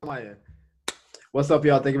my end. What's up,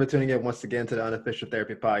 y'all? Thank you for tuning in once again to the Unofficial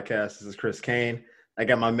Therapy Podcast. This is Chris Kane. I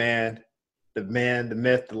got my man, the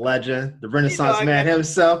myth, the legend, the Renaissance man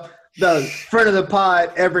himself, the friend of the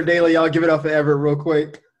pod, Everett Daily. Y'all give it up for Everett real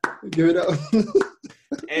quick. Give it up.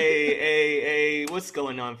 Hey, what's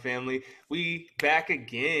going on, family? We back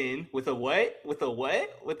again with a what? With a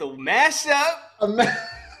mashup?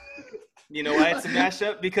 You know why it's a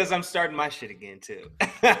mashup? Because I'm starting my shit again, too.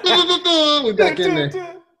 We back in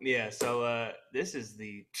there. Yeah, so this is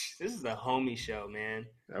the homie show, man.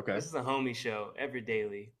 Okay. This is the homie show, Everett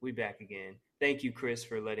Daily. We back again. Thank you, Chris,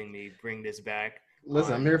 for letting me bring this back.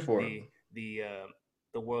 Listen, I'm here for it.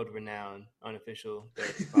 The world-renowned Unofficial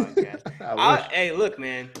Therapy Podcast. Hey, look,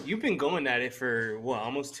 man, you've been going at it for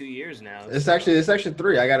almost 2 years now. It's actually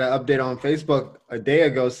 3. I got an update on Facebook a day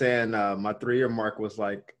ago saying my 3-year mark was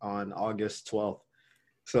like on August 12th.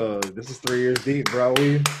 So this is 3 years deep, bro.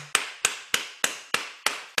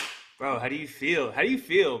 Bro, how do you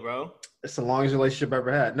feel, bro? It's the longest relationship I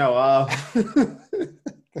ever had. No,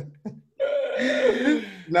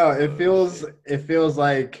 no, it feels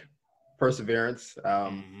like perseverance.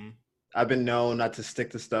 I've been known not to stick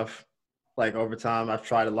to stuff. Like over time, I've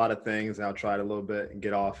tried a lot of things, and I'll try it a little bit and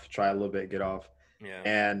get off. Try a little bit, get off. Yeah.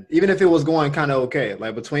 And even if it was going kind of okay,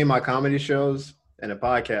 like between my comedy shows and the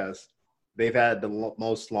podcast, they've had the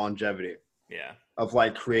most longevity. Yeah. Of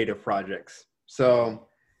like creative projects. So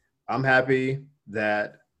I'm happy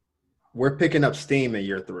that we're picking up steam in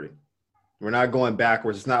year 3. We're not going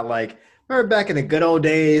backwards. It's not like remember back in the good old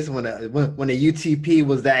days when the UTP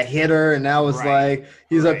was that hitter, and now it's like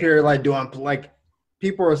he's up here like doing like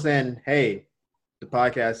people are saying, hey, the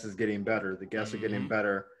podcast is getting better, the guests are getting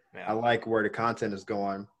better. Yeah. I like where the content is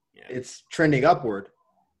going. Yeah. It's trending upward,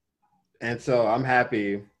 and so I'm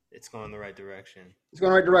happy. It's going in the right direction. It's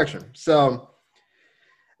going in the right direction. So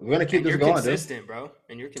we're gonna keep this going. You're consistent, bro,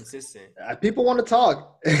 and you're consistent. People want to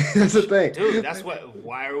talk. That's the thing, dude.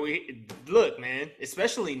 Why are we? Look, man.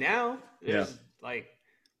 Especially now. Like,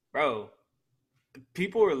 bro,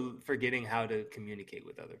 people are forgetting how to communicate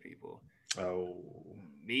with other people. Oh,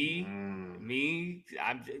 me.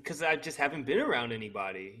 Because I just haven't been around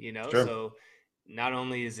anybody, you know. Sure. So not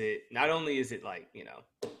only is it like, you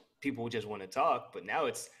know, people just want to talk, but now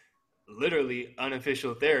it's literally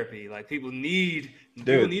unofficial therapy. Like people need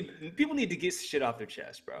to get shit off their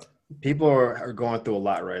chest, bro. People are going through a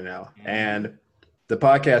lot right now, and the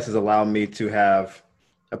podcast has allowed me to have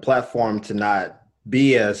a platform to not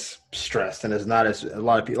be as stressed, and it's not as a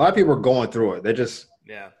lot of people are going through it. They're just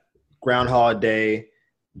Groundhog Day,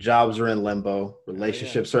 jobs are in limbo,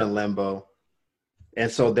 relationships are in limbo, and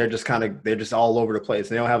so they're just all over the place.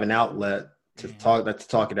 They don't have an outlet to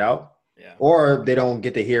talk it out. Yeah. Or they don't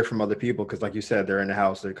get to hear from other people because, like you said, they're in the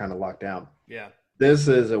house. They're kind of locked down. Yeah. This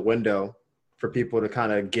is a window for people to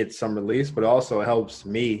kind of get some release, but also helps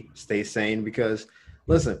me stay sane because,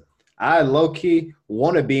 listen, I low-key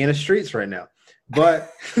want to be in the streets right now.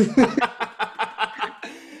 But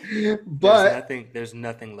there's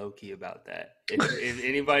nothing low-key about that. If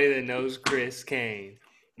anybody that knows Chris Kane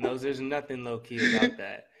knows there's nothing low-key about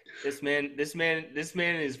that. This man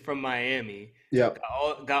is from Miami. Yep.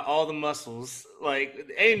 Got all the muscles.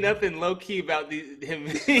 Like, ain't nothing low key about him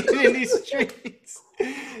in these streets.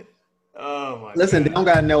 Oh my! Listen, God. They don't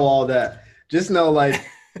gotta know all that. Just know, like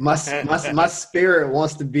my spirit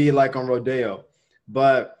wants to be like on Rodeo,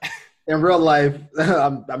 but in real life,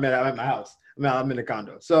 I'm at my house. I'm in a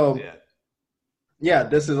condo. So yeah,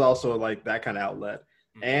 this is also like that kind of outlet,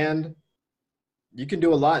 and you can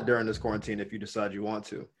do a lot during this quarantine if you decide you want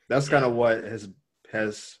to. That's kind of what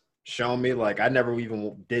has shown me. Like I never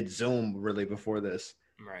even did Zoom really before this.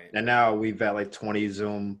 Right. And now we've got like 20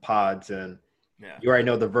 Zoom pods, and you already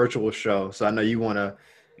know the virtual show. So I know you want to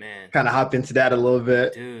kind of hop into that a little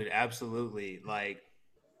bit. Dude, absolutely. Like,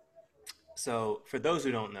 so for those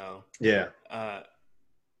who don't know,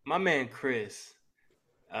 my man Chris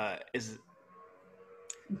is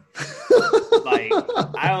like,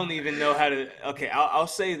 I don't even know how to. Okay, I'll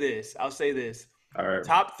say this. All right.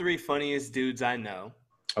 Top 3 funniest dudes I know.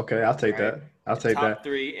 Okay, I'll take that. Top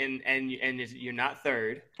 3, and you're not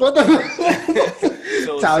third. What the?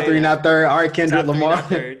 So top 3, not third. All right, Kendrick Lamar. Not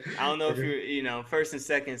third. I don't know if you're, first and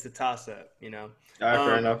second is the toss up. You know. All right,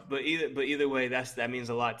 fair enough. But either way, that means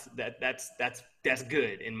a lot. That's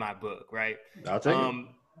good in my book, right? I'll take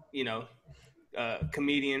it.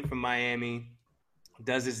 Comedian from Miami,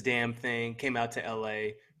 does his damn thing. Came out to LA,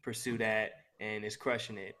 pursue that, and is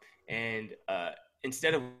crushing it. And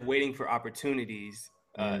instead of waiting for opportunities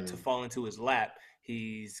to fall into his lap,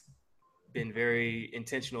 he's been very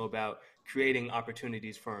intentional about creating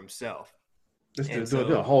opportunities for himself. This And dude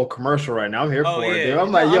doing a so, whole commercial right now. I'm here oh for it, dude. yeah,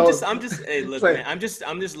 I'm no, like, yo, I'm just. Hey, it's look, like, man, I'm just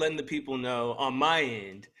letting the people know on my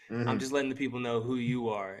end. I'm mm-hmm. just letting the people know who you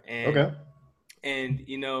are, Okay. and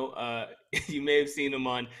you may have seen him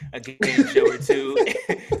on a game show or two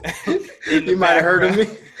in the You might have heard of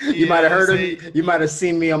background. me. You You might know have what I'm heard of saying? me. You might have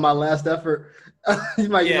seen me on my last effort. You Yeah,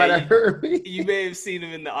 might have heard me. you may have seen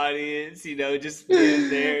him in the audience, just being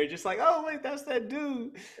there, just like, oh wait, that's that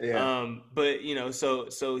dude. Yeah. But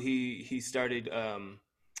so he started,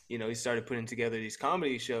 he started putting together these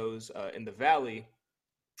comedy shows in the Valley,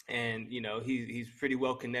 and he's pretty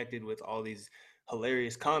well connected with all these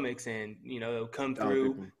hilarious comics, and they'll come Oh,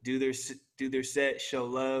 through, people. do their set, show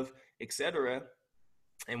love, etc.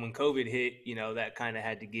 And when COVID hit, that kind of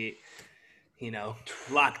had to get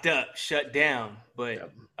locked up, shut down.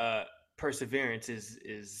 But Yep. perseverance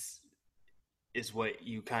is what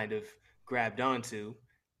you kind of grabbed onto,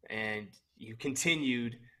 and you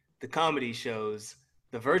continued the comedy shows,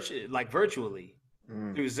 virtually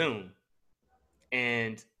Mm. through Zoom.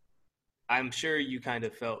 And I'm sure you kind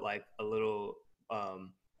of felt like a little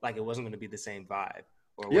like it wasn't going to be the same vibe,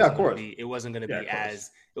 or Yeah, of course. it wasn't going to Yeah, be of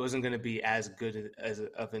course. as good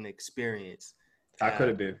of an experience. How could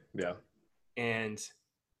it be? Yeah. And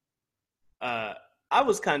I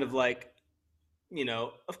was kind of like,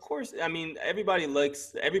 of course, I mean, everybody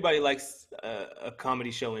likes a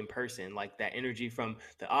comedy show in person, like that energy from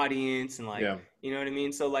the audience, and like, Yeah. you know what I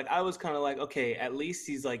mean? So like, I was kind of like, okay, at least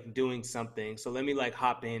he's like doing something. So let me like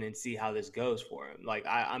hop in and see how this goes for him. Like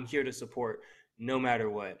I'm here to support no matter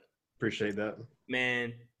what. Appreciate that.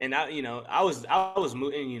 Man, and I was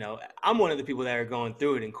moving. I'm one of the people that are going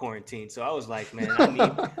through it in quarantine. So I was like, man,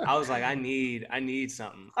 I need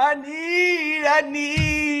something. I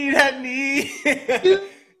need.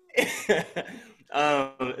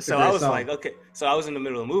 So I was like, okay. So I was in the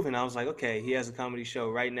middle of moving. I was like, okay, he has a comedy show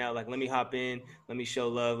right now. Like, let me hop in. Let me show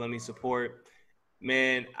love. Let me support.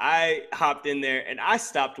 Man, I hopped in there and I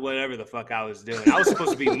stopped whatever the fuck I was doing. I was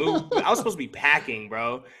supposed to be moving. I was supposed to be packing,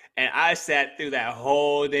 bro. And I sat through that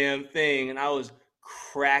whole damn thing and I was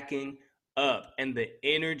cracking up. And the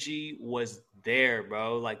energy was there,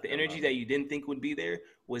 bro. Like the energy that you didn't think would be there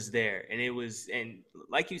was there. And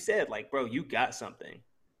like you said, like, bro, you got something.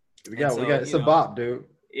 We got it's a bop, dude.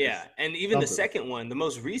 Yeah. And even the second one, the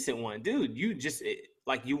most recent one, dude, you just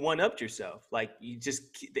like you one-upped yourself. Like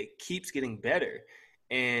it keeps getting better.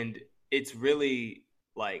 And it's really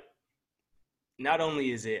like, not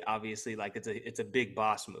only is it obviously like it's a big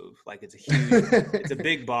boss move, like it's a huge, it's a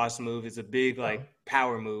big boss move, it's a big like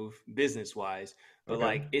power move business wise, but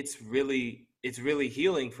like it's really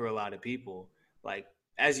healing for a lot of people. Like,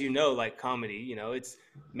 as like comedy, it's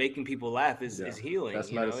making people laugh is healing.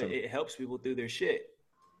 That's medicine. It helps people through their shit,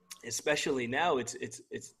 especially now. It's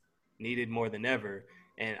needed more than ever.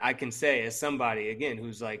 And I can say, as somebody again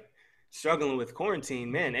who's like struggling with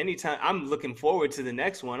quarantine, man, anytime I'm looking forward to the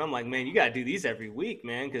next one. I'm like, man, you got to do these every week,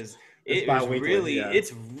 man, because it's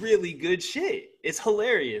really good shit. It's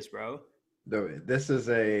hilarious, bro. This is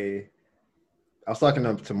I was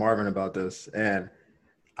talking to Marvin about this, and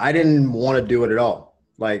I didn't want to do it at all.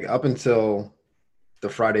 Like, up until the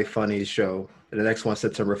Friday Funnies show, and the next one,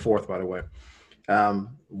 September 4th, by the way.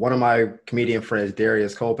 One of my comedian friends,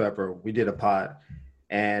 Darius Culpepper, we did a pod,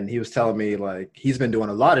 and he was telling me, like, he's been doing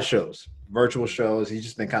a lot of shows, virtual shows. He's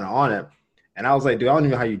just been kind of on it. And I was like, dude, I don't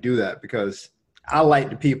even know how you do that, because I like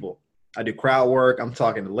the people. I do crowd work. I'm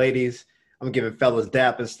talking to ladies. I'm giving fellas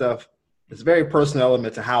dap and stuff. It's a very personal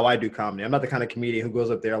element to how I do comedy. I'm not the kind of comedian who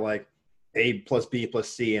goes up there like A plus B plus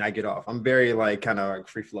C and I get off. I'm very like kind of like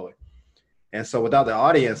free flowing. And so without the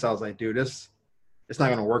audience, I was like, dude, it's not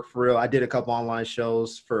going to work for real. I did a couple online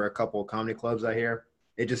shows for a couple of comedy clubs out here.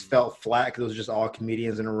 It just felt flat because it was just all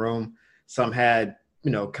comedians in a room. Some had,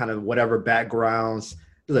 kind of whatever backgrounds.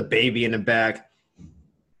 There's a baby in the back.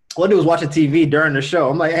 All I do was watching TV during the show.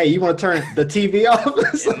 I'm like, hey, you want to turn the TV off?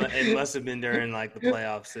 It must have been during like the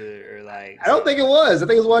playoffs or like. I don't think it was. I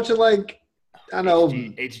think it was watching like, I don't know.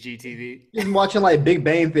 HGTV. He's watching like Big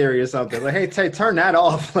Bang Theory or something. Like, hey, turn that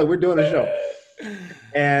off. Like, we're doing a show.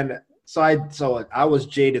 And so I was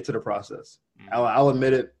jaded to the process. I'll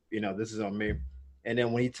admit it. This is on me. And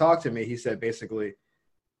then when he talked to me, he said basically,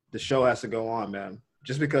 the show has to go on, man.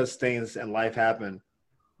 Just because things in life happen,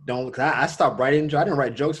 I stopped writing. I didn't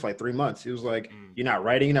write jokes for like 3 months. He was like, you're not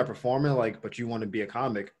writing, you're not performing, like, but you want to be a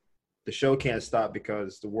comic. The show can't stop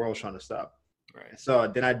because the world's trying to stop. Right. So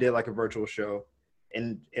then I did like a virtual show,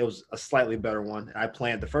 and it was a slightly better one. I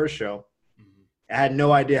planned the first show. I had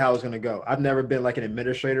no idea how it was going to go. I've never been like an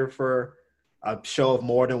administrator for a show of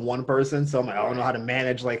more than one person. So I'm like, I don't know how to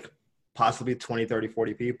manage like possibly 20, 30,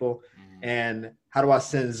 40 people. And how do I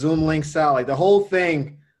send Zoom links out? Like the whole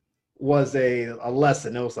thing was a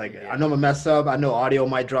lesson. It was like, I know I'm gonna mess up. I know audio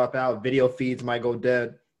might drop out. Video feeds might go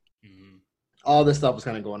dead. All this stuff was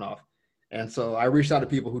kind of going off. And so I reached out to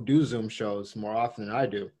people who do Zoom shows more often than I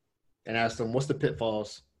do and asked them, what's the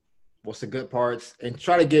pitfalls? What's the good parts? And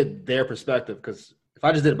try to get their perspective. Because if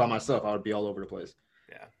I just did it by myself, I would be all over the place.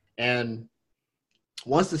 Yeah. And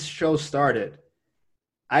once the show started,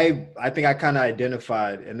 I think I kind of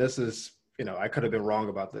identified, and this is, I could have been wrong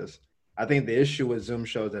about this. I think the issue with Zoom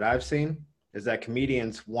shows that I've seen is that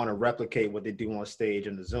comedians want to replicate what they do on stage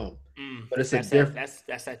in the Zoom. But it's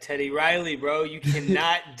that's that Teddy Riley, bro. You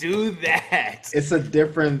cannot do that. It's a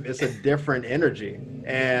different energy.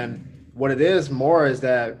 And what it is more is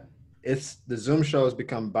that it's the Zoom shows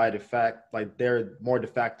become by default, like they're more de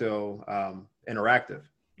facto interactive.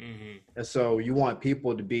 And so you want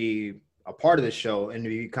people to be a part of the show and to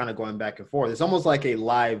be kind of going back and forth. It's almost like a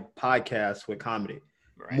live podcast with comedy,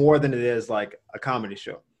 more than it is like a comedy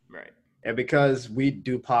show. Right. And because we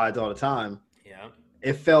do pods all the time,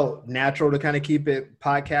 it felt natural to kind of keep it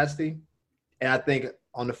podcasty. And I think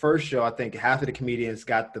on the first show, I think half of the comedians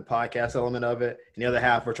got the podcast element of it, and the other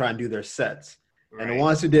half were trying to do their sets. Right. And the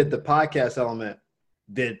ones who did the podcast element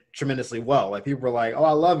did tremendously well. Like people were like, "Oh,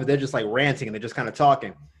 I love it." They're just like ranting and they're just kind of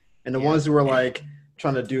talking. And the ones who were like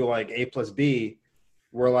trying to do like A plus B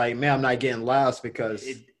were like, "Man, I'm not getting laughs because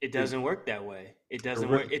it doesn't work that way. It doesn't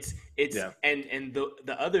work. It's and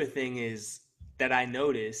the other thing is that I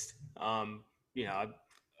noticed, I'm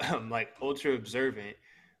like ultra observant,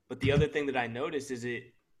 but the other thing that I noticed is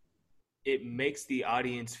it makes the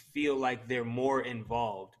audience feel like they're more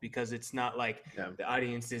involved, because it's not like the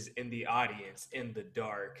audience is in the audience in the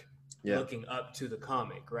dark looking up to the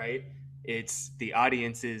comic, right? It's the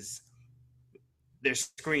audience is, their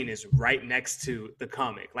screen is right next to the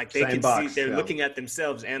comic. Like they can see, they're looking at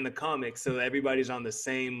themselves and the comic, so everybody's on the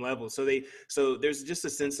same level. So there's just a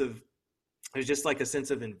sense of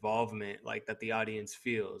involvement, like that the audience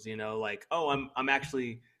feels, like, oh, I'm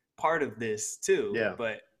actually part of this too. Yeah.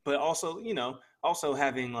 But also, also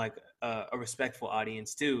having like a respectful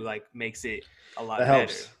audience too, like makes it a lot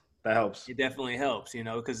better. That helps. It definitely helps,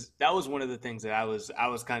 because that was one of the things that I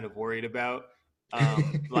was kind of worried about.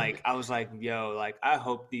 Like I was like, yo, like I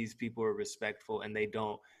hope these people are respectful and they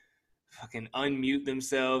don't fucking unmute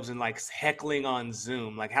themselves and like heckling on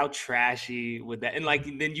Zoom. Like how trashy would that? And like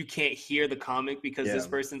then you can't hear the comic because this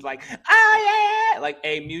person's like, oh yeah, like,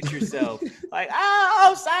 hey, mute yourself. Like,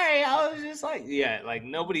 oh sorry, I was just like, like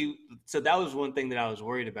nobody. So that was one thing that I was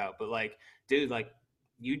worried about. But like, dude, like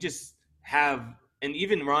you just have. And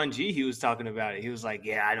even Ron G, he was talking about it. He was like,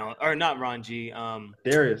 or not Ron G.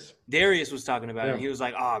 Darius was talking about it. And he was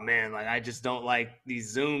like, oh man, like I just don't like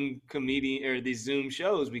these Zoom these Zoom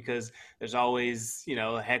shows because there's always,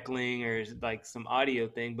 heckling or like some audio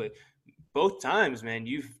thing. But both times, man,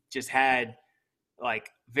 you've just had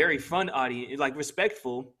like very fun audience, like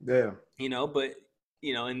respectful. Yeah. But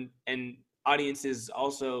and audiences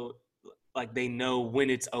also, like they know when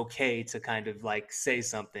it's okay to kind of like say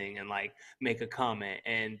something and like make a comment.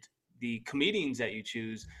 And the comedians that you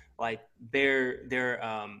choose, like they're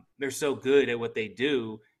so good at what they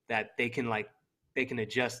do that they can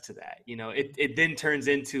adjust to that. It then turns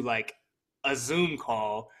into like a Zoom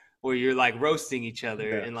call where you're like roasting each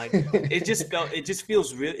other and like it just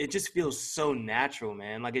feels so natural,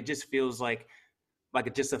 man. Like it just feels like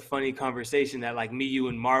just a funny conversation that like me, you,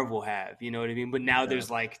 and Marvel have, you know what I mean? But now there's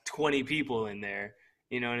like 20 people in there,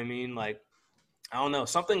 you know what I mean? Like, I don't know,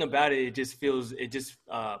 something about it.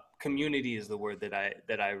 Community is the word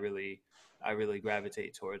that I really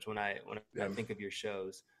gravitate towards when I think of your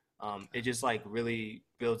shows. It just like really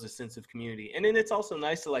builds a sense of community. And then it's also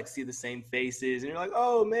nice to like see the same faces and you're like,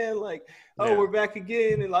 oh man, like, we're back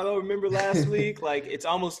again. And like, oh, remember last week? Like, it's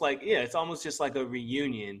almost just like a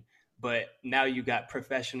reunion. But now you got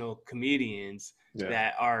professional comedians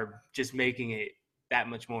that are just making it that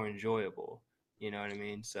much more enjoyable. You know what I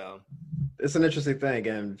mean? So it's an interesting thing.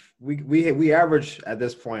 And we average at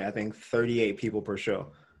this point, I think 38 people per show,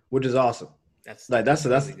 which is awesome. That's really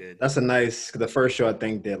good. That's a nice, the first show I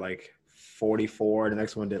think did like 44. The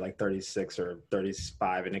next one did like 36 or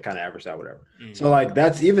 35 and it kind of averaged out whatever. Mm-hmm. So like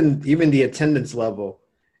that's even the attendance level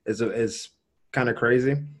is kind of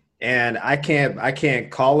crazy. And I can't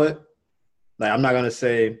call it. Like, I'm not going to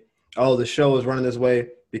say, oh, the show is running this way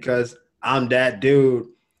because I'm that dude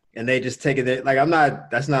and they just take it. Like,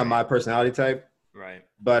 that's not my personality type. Right.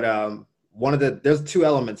 But there's two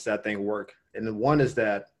elements that I think work. And the one is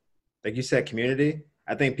that, like you said, community.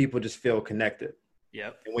 I think people just feel connected.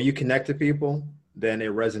 Yep. And when you connect to people, then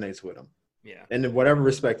it resonates with them. Yeah. And in whatever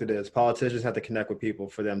respect it is, politicians have to connect with people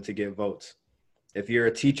for them to get votes. If your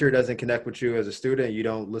teacher doesn't connect with you as a student, you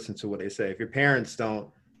don't listen to what they say. If your parents don't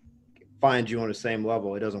find you on the same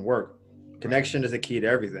level, it doesn't work. Connection is the key to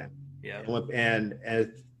everything. Yeah. And if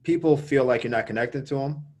people feel like you're not connected to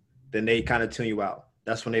them, then they kind of tune you out.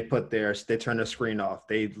 That's when they turn their screen off.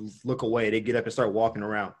 They look away. They get up and start walking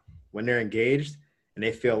around. When they're engaged and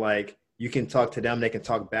they feel like you can talk to them, they can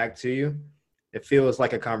talk back to you. It feels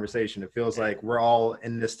like a conversation. It feels like we're all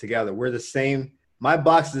in this together. We're the same. My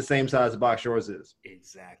box is the same size as the box yours is.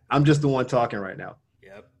 Exactly. I'm just the one talking right now.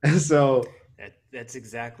 Yep. So that's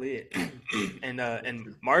exactly it.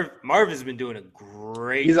 And Marv has been doing a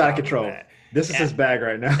great. He's job out of control. Of this is his bag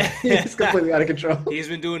right now. He's completely out of control. He's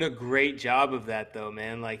been doing a great job of that, though,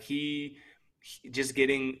 man. Like he just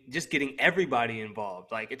getting everybody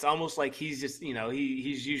involved. Like it's almost like he's just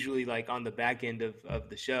he's usually like on the back end of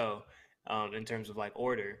the show, in terms of like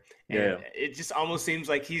order. And it just almost seems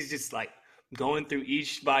like he's just like going through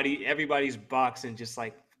everybody's box and just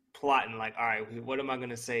like plotting like, all right, what am I going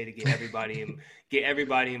to say to get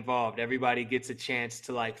everybody involved? Everybody gets a chance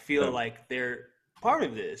to like feel like they're part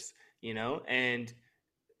of this, and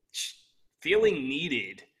feeling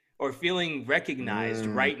needed or feeling recognized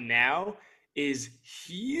right now is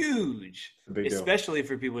huge, especially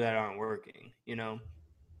for people that aren't working,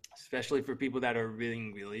 especially for people that are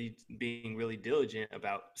being really diligent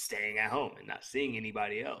about staying at home and not seeing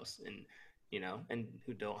anybody else, and and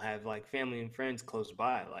who don't have like family and friends close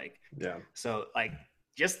by. Like, so like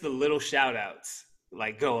just the little shout outs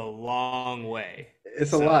like go a long way.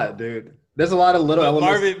 It's a lot, dude. There's a lot of little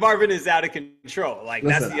elements. Marvin is out of control. Like,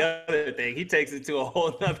 listen, that's the other thing. He takes it to a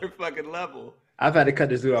whole nother fucking level. I've had to cut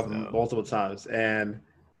this dude off multiple times. And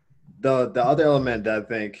the other element that I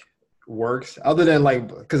think works, other than like,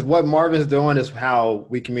 because what Marvin's doing is how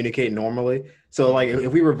we communicate normally. So like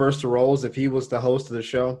if we reverse the roles, if he was the host of the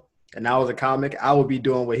show and I was a comic, I would be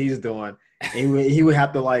doing what he's doing. And he would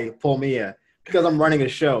have to like pull me in because I'm running a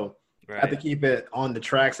show. Right. I have to keep it on the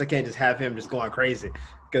tracks. I can't just have him just going crazy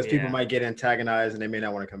because people might get antagonized and they may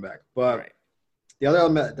not want to come back. But the other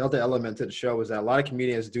element to the show is that a lot of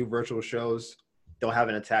comedians do virtual shows, don't have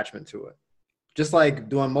an attachment to it. Just like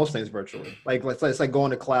doing most things virtually. Like it's like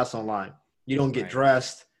going to class online. You don't get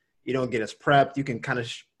dressed. You don't get as prepped. You can kind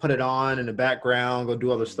of put it on in the background, go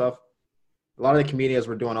do other stuff. A lot of the comedians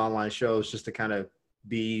were doing online shows just to kind of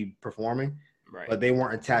be performing, but they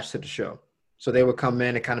weren't attached to the show. So they would come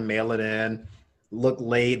in and kind of mail it in, look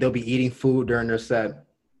late. They'll be eating food during their set.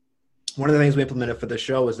 One of the things we implemented for the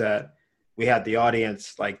show is that we had the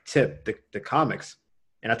audience like tip the comics.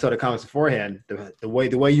 And I told the comics beforehand, the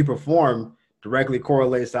way you perform directly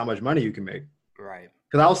correlates to how much money you can make. Right.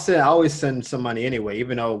 Because I always send some money anyway,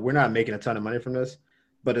 even though we're not making a ton of money from this,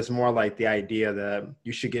 but it's more like the idea that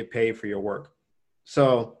you should get paid for your work.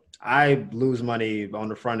 So I lose money on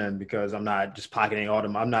the front end because I'm not just pocketing all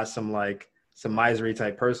them. I'm not some misery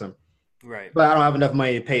type person. Right. But I don't have enough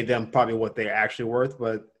money to pay them probably what they're actually worth.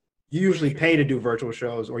 But you usually pay to do virtual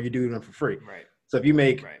shows or you do them for free. Right. So if you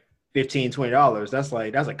make $15, $20,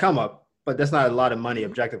 that's a come up, but that's not a lot of money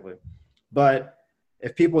objectively. But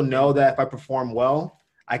if people know that if I perform well,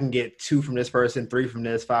 I can get 2 from this person, 3 from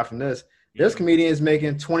this, 5 from this. There's comedians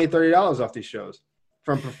making $20, $30 off these shows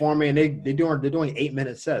from performing, and they're doing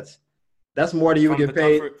 8-minute sets. That's more than you would get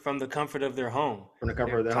paid from the comfort of their home. From the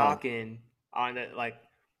comfort of their home. On it, like,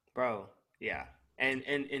 bro, yeah. And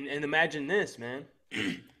imagine this, man.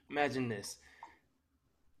 Imagine this.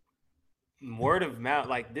 Word of mouth,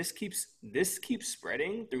 like this keeps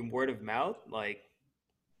spreading through word of mouth, like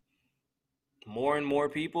more and more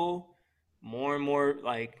people, more and more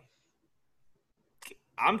like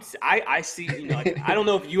I see, like, I don't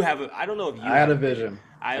know if you have I don't know if you had a vision.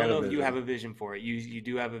 I don't know if you have a vision for it. You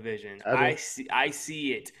do have a vision. I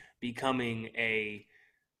see it becoming a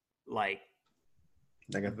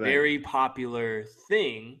very popular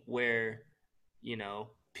thing where,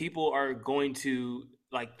 people are going to,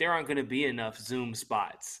 like, there aren't going to be enough Zoom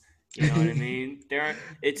spots. You know what I mean? There aren't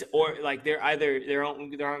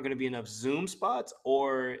going to be enough Zoom spots,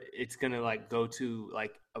 or it's going to like go to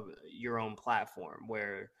like your own platform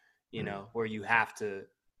where, where you have to,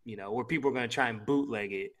 where people are going to try and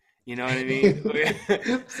bootleg it. You know what I mean?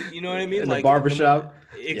 You know what I mean? In like the barbershop.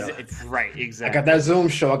 Right, exactly. I got that Zoom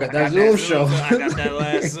show. I got that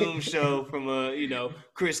last Zoom show from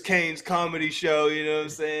Chris Kane's comedy show. You know what I'm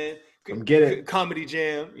saying? Get it. Comedy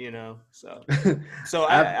Jam. So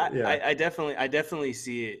I definitely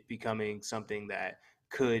see it becoming something that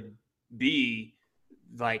could be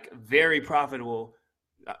like very profitable.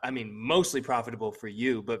 I mean, mostly profitable for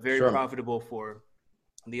you, but very profitable for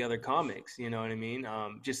the other comics. You know what I mean?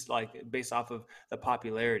 Just like based off of the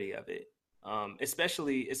popularity of it.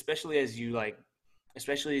 Especially as you like,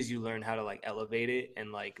 especially as you learn how to like elevate it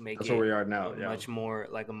and like make That's where it we are now. a Yeah. much more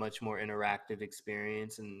interactive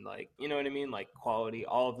experience, and like, you know what I mean, like quality,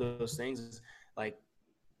 all of those things. Like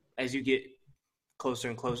as you get closer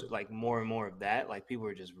and closer, like more and more of that, like people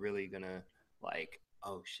are just really gonna like,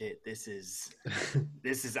 oh shit,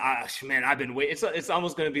 man, I've been waiting. It's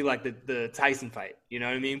almost gonna be like the Tyson fight. You know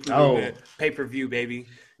what I mean? Oh, Pay-per-view, baby.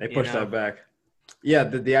 they You pushed know? that back. Yeah,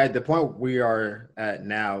 the point we are at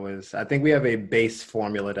now is I think we have a base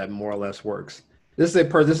formula that more or less works. This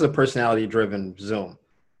is a personality driven Zoom.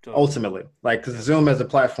 Totally. Ultimately, like, because Zoom as a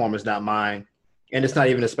platform is not mine, and it's not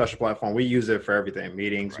even a special platform. We use it for everything,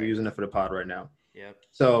 meetings. Right. We're using it for the pod right now. Yep.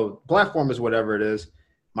 So platform is whatever it is.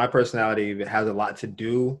 My personality has a lot to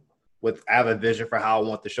do with, I have a vision for how I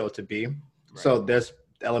want the show to be. Right. So there's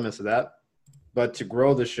elements of that, but to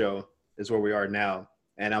grow the show is where we are now,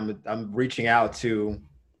 and I'm reaching out to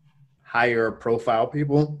higher profile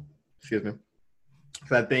people. Excuse me,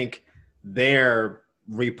 because I think they're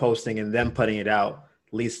reposting and them putting it out,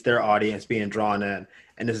 at least their audience being drawn in.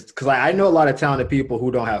 And it's because I know a lot of talented people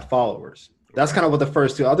who don't have followers. That's kind of what the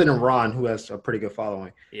first two, other than Ron, who has a pretty good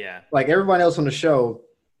following. Yeah. Like everybody else on the show,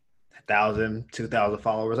 1,000, 2,000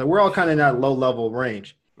 followers. Like we're all kind of in that low level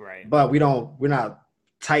range. Right. But we're not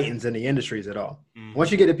titans in the industries at all. Mm-hmm.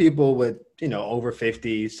 Once you get to people with, over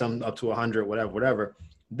 50, some up to 100, whatever,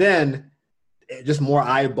 then just more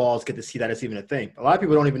eyeballs get to see that it's even a thing. A lot of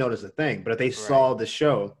people don't even know it's a thing, but if they saw the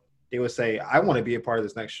show, they would say, I want to be a part of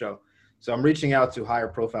this next show. So I'm reaching out to higher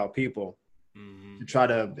profile people to try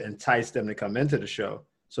to entice them to come into the show.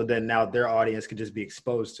 So then now their audience could just be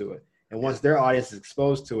exposed to it. And once their audience is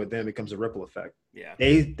exposed to it, then it becomes a ripple effect. Yeah.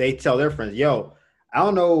 They tell their friends, yo, I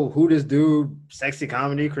don't know who this dude, Sexy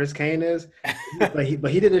Comedy, Chris Kane is, but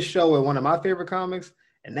he did a show with one of my favorite comics,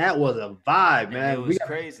 and that was a vibe, man. It was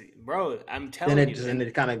crazy, bro. I'm telling you. And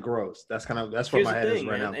it kind of grows. That's where my head is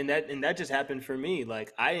right now. And that just happened for me.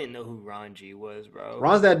 Like I didn't know who Ron G was, bro.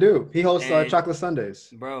 Ron's that dude. He hosts Chocolate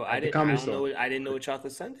Sundays, bro. I didn't know what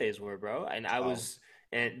Chocolate Sundays were, bro. And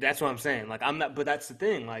and that's what I'm saying. Like I'm not, but that's the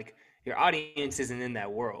thing. Like your audience isn't in that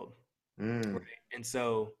world, right? And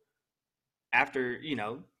so after,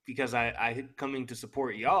 because I coming to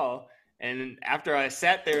support y'all, and after I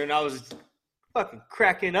sat there and I was fucking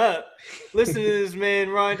cracking up listening to this man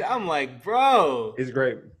Ron, I'm like, bro, he's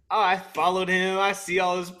great. Oh, I followed him. I see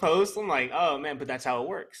all his posts. I'm like, oh man, but that's how it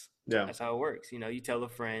works. Yeah, that's how it works. You tell a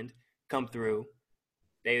friend, come through,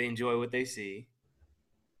 they enjoy what they see,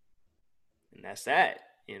 and that's that.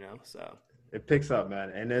 So it picks up, man,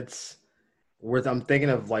 and I'm thinking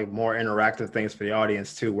of like more interactive things for the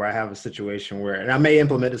audience too, where I have a situation where, and I may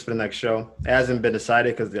implement this for the next show. It hasn't been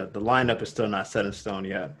decided because the lineup is still not set in stone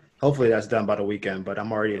yet. Hopefully that's done by the weekend, but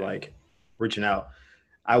I'm already like reaching out.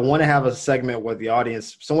 I want to have a segment where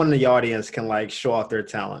someone in the audience can like show off their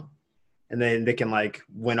talent, and then they can like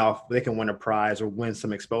win a prize or win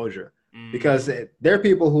some exposure. Because there are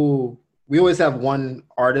people who, we always have one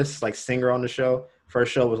artist, like singer on the show.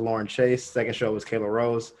 First show was Lauren Chase. Second show was Kayla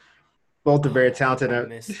Rose. Both are very talented. I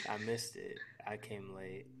missed it. I came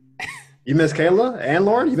late. You missed Kayla and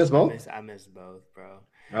Lauren? You missed both? I missed both, bro.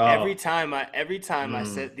 Oh. Every time I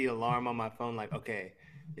set the alarm on my phone, like, okay,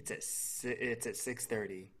 it's at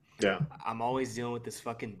 6:30. Yeah. I'm always dealing with this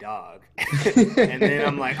fucking dog. And then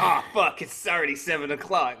I'm like, oh, fuck, it's already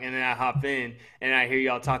 7:00. And then I hop in and I hear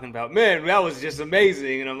y'all talking about, man, that was just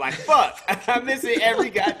amazing. And I'm like, fuck, I miss it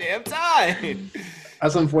every goddamn time.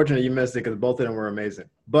 That's unfortunate you missed it because both of them were amazing.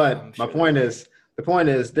 But the point is,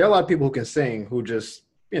 there are a lot of people who can sing who just,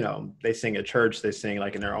 they sing at church, they sing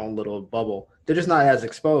like in their own little bubble. They're just not as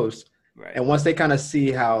exposed. Right. And once they kind of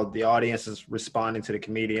see how the audience is responding to the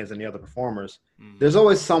comedians and the other performers, there's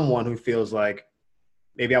always someone who feels like,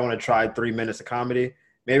 maybe I want to try 3 minutes of comedy.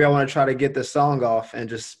 Maybe I want to try to get this song off and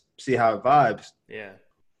just see how it vibes. Yeah.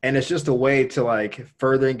 And it's just a way to like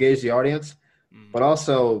further engage the audience, but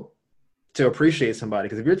also to appreciate somebody.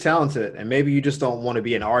 Because if you're talented and maybe you just don't want to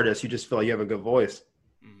be an artist, you just feel like you have a good voice,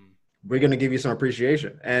 we're going to give you some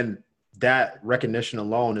appreciation. And that recognition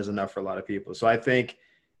alone is enough for a lot of people. So I think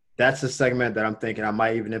that's a segment that I'm thinking I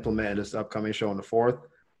might even implement in this upcoming show on the 4th.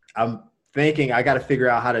 I'm thinking I got to figure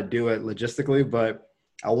out how to do it logistically, but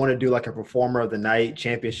I want to do like a performer of the night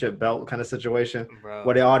championship belt kind of situation,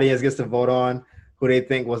 where the audience gets to vote on who they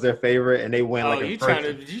think was their favorite, and they win. You trying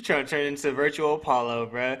to turn into virtual Apollo,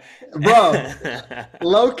 bro?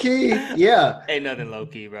 Low key, yeah. Ain't nothing low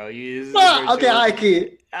key, bro. Okay, high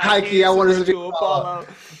key. I want to be Apollo.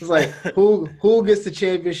 It's like who gets the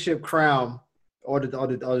championship crown or the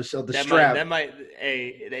That strap. might, hey,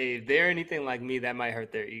 if they're anything like me, that might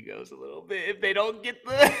hurt their egos a little bit if they don't get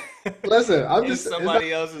the. Listen, I'm If just it's not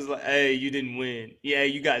somebody else is like, hey, you didn't win. Yeah,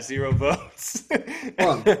 you got 0 votes.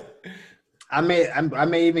 fun. I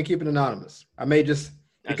may even keep it anonymous. I may just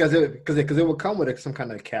That's because fair. it will come with some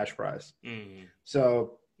kind of cash prize. Mhm.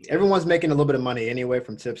 So Yeah, everyone's making a little bit of money anyway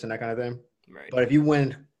from tips and that kind of thing. right. But if you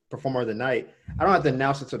win performer of the night, I don't have to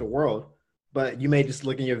announce it to the world, but you may just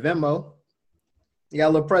look in your Venmo. You got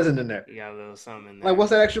a little present in there. You got a little something in Like, there. what's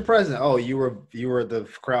that extra present? Oh, you were the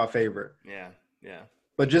crowd favorite. Yeah, yeah.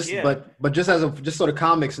 But just Yeah. but just so the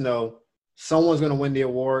comics know, someone's gonna win the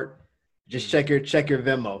award. Just check your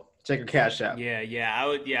Venmo, check your Cash App. Yeah.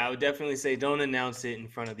 I would definitely say don't announce it in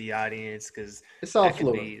front of the audience because It's all that could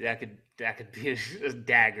fluid. be a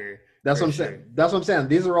dagger. That's for what I'm sure. saying. That's what I'm saying.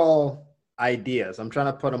 These are all ideas. I'm trying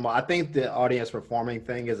to put them. I think the audience performing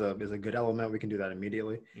thing is a good element. We can do that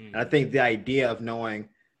immediately. And I think the idea of knowing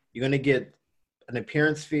you're gonna get an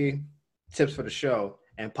appearance fee, tips for the show,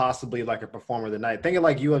 and possibly like a performer of the night. Think of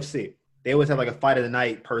like UFC. They always have like a fight of the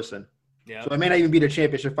night person. Yeah. So it may not even be the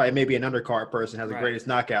championship fight. It may be an undercard person has the Right. greatest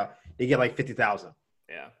knockout. They get like 50,000.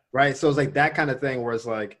 Yeah. Right. So it's like that kind of thing where it's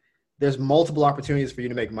like there's multiple opportunities for you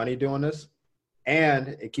to make money doing this. And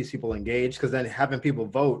it keeps people engaged because then having people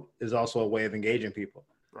vote is also a way of engaging people.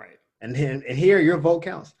 Right. And here your vote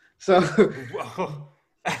counts. So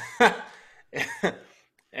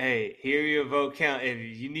hey, hear your vote count. If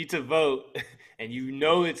you need to vote and you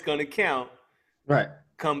know it's gonna count, right.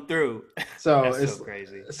 come through. So That's it's so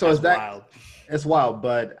crazy. So That's is that wild. It's wild,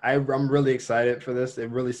 but I'm really excited for this. It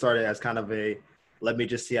really started as kind of a let me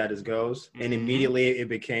just see how this goes. And immediately it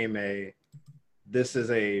became this is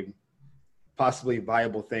a possibly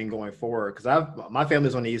viable thing going forward. Because my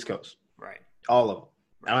family's on the East Coast. Right. All of them.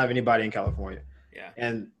 I don't have anybody in California. Yeah.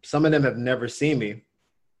 And some of them have never seen me.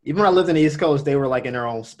 Even when I lived in the East Coast, they were like in their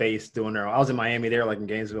own space doing their own. I was in Miami, they were like in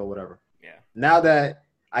Gainesville, whatever. Yeah. Now that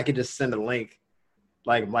I could just send a link,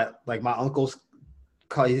 like my uncle's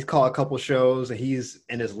he's called a couple shows and he's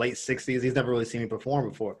in his late 60s. He's never really seen me perform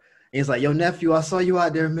before. And he's like, yo, nephew, I saw you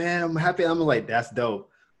out there, man. I'm happy. I'm like, that's dope.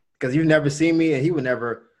 Because you've never seen me, and he would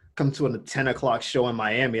never come to a 10 o'clock show in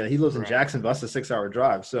Miami. Like, he lives in Jacksonville. That's a 6-hour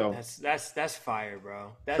drive. So that's fire,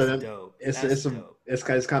 bro. That's dope. It's dope.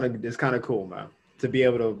 It's kind of cool, man. To be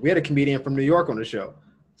able to, we had a comedian from New York on the show.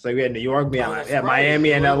 So we had New York,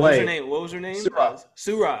 Miami, and LA. What was her name? Surah.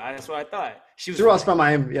 Surah. That's what I thought. Surah's from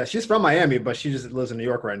Miami. Yeah, she's from Miami, but she just lives in New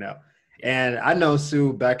York right now. And I know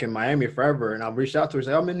Sue back in Miami forever, and I'll reach out to her and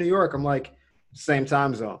say, I'm in New York. I'm like, same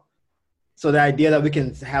time zone. So the idea that we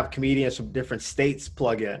can have comedians from different states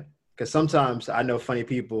plug in, because sometimes I know funny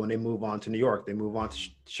people and they move on to New York, they move on to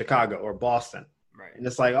Chicago or Boston. Right. And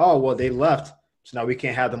it's like, oh, well, they left. So now we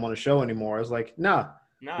can't have them on the show anymore. It's like, nah.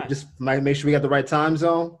 Just make sure we got the right time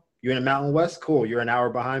zone. You're in the Mountain West? Cool. You're an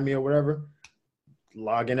hour behind me or whatever.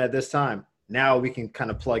 Log in at this time. Now we can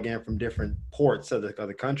kind of plug in from different ports of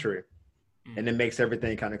the country. And it makes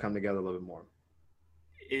everything kind of come together a little bit more.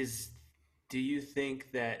 Do you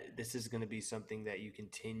think that this is going to be something that you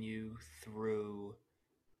continue through?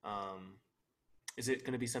 Is it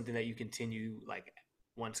going to be something that you continue like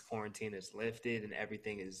once quarantine is lifted and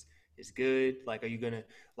everything is good? Like, are you going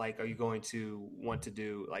to want to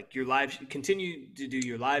do like your continue to do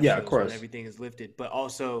your live shows of course, when everything is lifted, but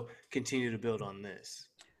also continue to build on this?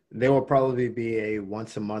 There will probably be a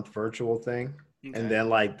once a month virtual thing. Okay. And then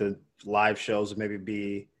like the live shows maybe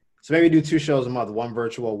do 2 shows a month, 1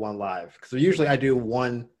 virtual, 1 live. Because usually I do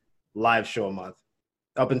 1 live show a month.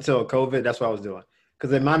 Up until COVID, that's what I was doing. Because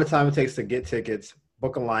the amount of time it takes to get tickets,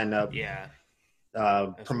 book a lineup,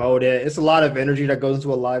 promote it. It's a lot of energy that goes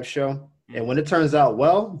into a live show. Mm-hmm. And when it turns out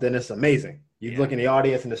well, then it's amazing. You look in the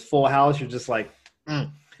audience and this full house, you're just like,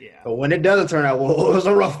 Yeah. But when it doesn't turn out well, it was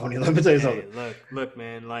a rough one. Let me tell you something. Look,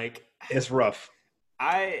 man, like it's rough.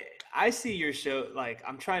 I see your show, like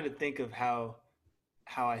I'm trying to think of how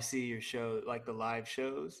I see your show, like the live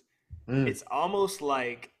shows. It's almost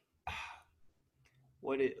like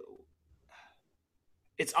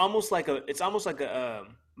it's almost like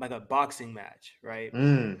a boxing match, right?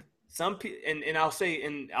 Some people, and I'll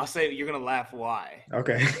say you're gonna laugh why.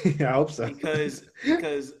 Okay. I hope so.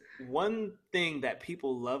 because one thing that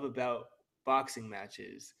people love about boxing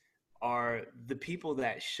matches are the people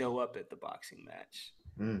that show up at the boxing match.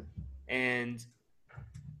 And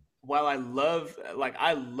while I love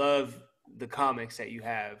the comics that you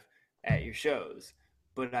have at your shows,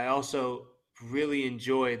 but I also really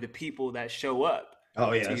enjoy the people that show up.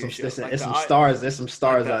 Oh yeah, there's some stars. There's some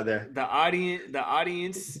stars out there. The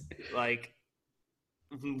audience, like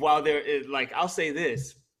while there is, like, I'll say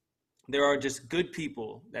this, there are just good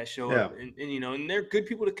people that show Yeah. up, and you know, and they're good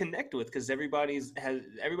people to connect with because everybody's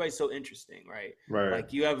so interesting, right? Right. Like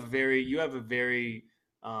um you have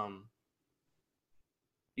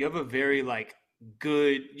a very like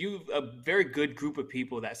good you a very good group of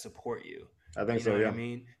people that support you. I think You know so. what I Yeah.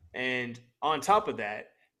 mean? And on top of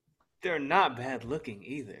that, they're not bad looking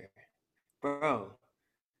either, bro.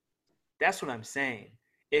 That's what I'm saying.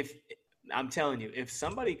 If I'm telling you, if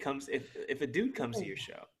somebody comes, if a dude comes to your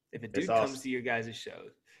show, if a It's dude comes awesome. to your guys' show,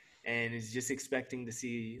 and is just expecting to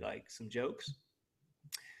see like some jokes,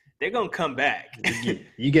 they're gonna come back.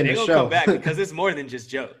 You getting They're a gonna come show. back because it's more than just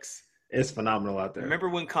jokes. It's phenomenal out there. Remember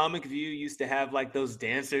when Comic View used to have like those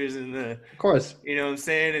dancers and the, Of course. you know what I'm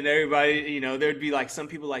saying, and everybody, you know, there'd be like some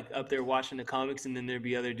people like up there watching the comics, and then there'd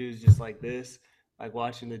be other dudes just like this, like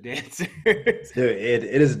watching the dancers. Dude,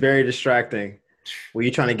 it is very distracting when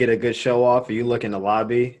you're trying to get a good show off and you look in the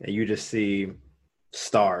lobby and you just see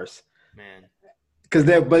stars. Man,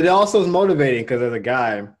 But it also is motivating because as a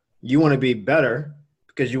guy, you want to be better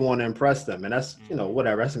because you want to impress them. And that's,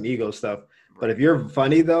 whatever, that's some ego stuff. But if you're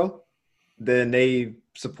funny though, then they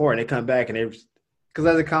support and they come back and because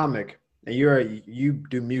as a comic and you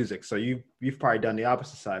do music, so you've probably done the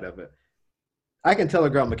opposite side of it. I can tell a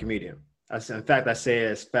girl I'm a comedian. In fact, I say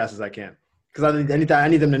it as fast as I can because I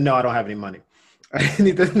need them to know I don't have any money. I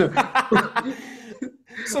need them to know.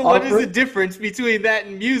 So what is the difference between that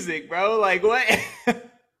and music, bro? Like what?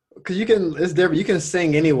 Because it's different. You can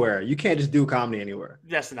sing anywhere. You can't just do comedy anywhere.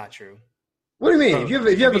 That's not true. What do you mean? Bro,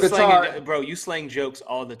 If you have a guitar, bro, you slang jokes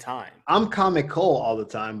all the time. I'm comic Cole all the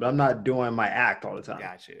time, but I'm not doing my act all the time.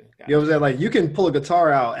 Got you. You know what I'm saying? Like you can pull a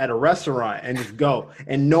guitar out at a restaurant and just go,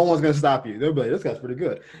 and no one's gonna stop you. They'll be like, "This guy's pretty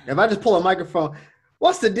good." If I just pull a microphone,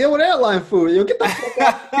 what's the deal with airline food? You get the fuck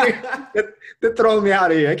out of here. They're throwing me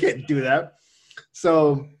out of here. I can't do that.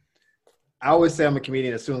 So I always say I'm a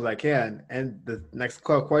comedian as soon as I can. And the next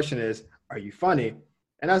question is, are you funny?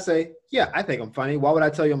 And I say, yeah, I think I'm funny. Why would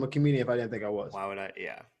I tell you I'm a comedian if I didn't think I was? Why would I?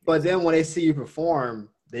 Yeah. But then when they see you perform,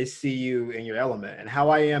 they see you in your element. And how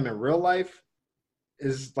I am in real life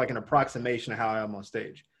is like an approximation of how I am on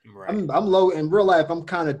stage. Right. I'm low in real life. I'm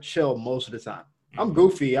kind of chill most of the time. I'm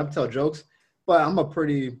goofy. I'm tell jokes, but I'm a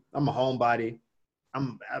homebody.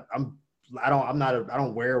 I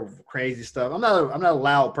don't wear crazy stuff. I'm not a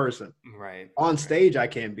loud person. Right. On stage, I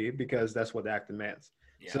can be because that's what the act demands.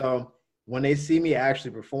 Yeah. So when they see me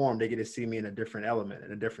actually perform, they get to see me in a different element,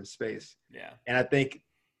 in a different space. Yeah. And I think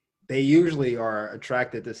they usually are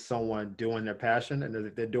attracted to someone doing their passion, and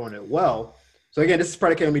if they're doing it well. So again, this is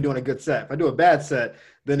predicated on me doing a good set. If I do a bad set,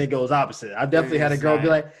 then it goes opposite. I've definitely had a girl be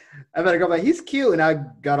like, he's cute. And I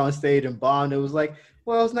got on stage and bombed. It was like,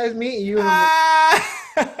 well, it's nice meeting you.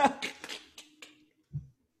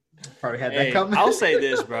 Probably had that coming. I'll say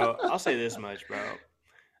this, bro. I'll say this much, bro.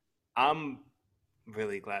 I'm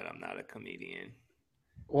really glad I'm not a comedian.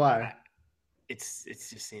 Why? It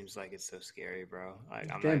just seems like it's so scary, bro. Like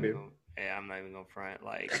I'm not even gonna front.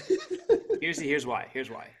 Like here's why. These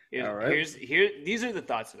are the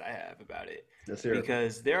thoughts that I have about it. Let's hear it.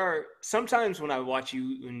 Because there are sometimes when I watch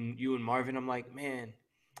you and Marvin, I'm like, man,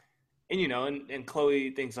 and and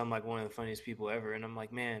Chloe thinks I'm like one of the funniest people ever, and I'm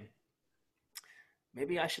like, man,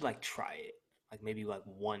 maybe I should like try it, like maybe like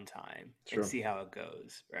one time and see how it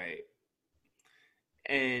goes, right?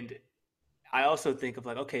 And I also think of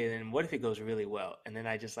like, okay, then what if it goes really well? And then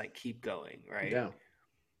I just like keep going, right? Yeah.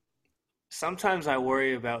 Sometimes I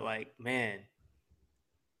worry about like, man,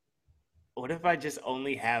 what if I just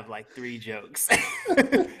only have like 3 jokes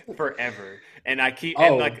forever, and I keep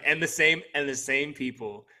and the same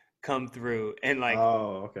people come through and like,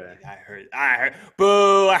 oh, okay. I heard,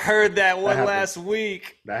 boo! I heard that one last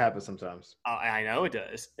week. That happens sometimes. I know it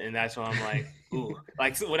does, and that's why I'm like, ooh,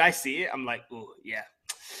 like so when I see it, I'm like, ooh, yeah.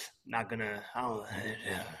 Not gonna. No.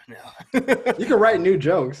 You can write new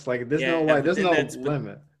jokes. Like there's no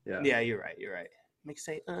limit. Yeah, you're right. Make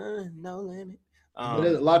say no limit. But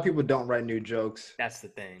a lot of people don't write new jokes. That's the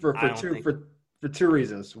thing. For 2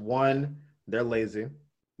 reasons. One, they're lazy.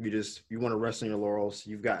 You want to rest on your laurels.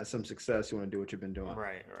 You've gotten some success. You want to do what you've been doing.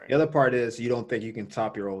 Right. The other part is you don't think you can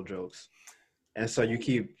top your old jokes, and so you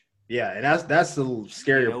keep. Yeah, and that's the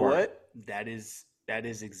scarier part. What? That is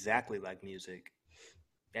exactly like music.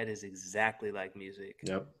 That is exactly like music.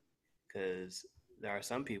 Yep. Because there are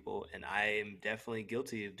some people, and I am definitely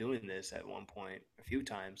guilty of doing this at one point, a few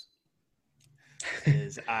times,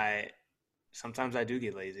 sometimes I do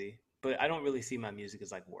get lazy, but I don't really see my music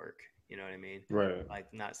as like work. You know what I mean? Right.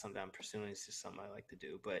 Like not something I'm pursuing. It's just something I like to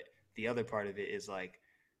do. But the other part of it is like,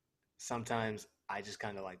 sometimes I just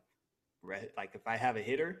kind of like if I have a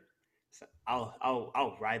hitter,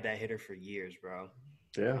 I'll ride that hitter for years, bro.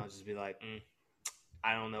 Yeah. I'll just be like,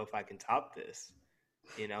 I don't know if I can top this,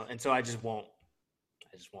 you know. And so I just won't.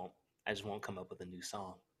 I just won't come up with a new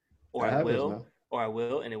song, or That I happens, will,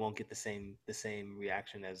 man. and it won't get the same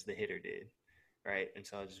reaction as the hitter did, right? And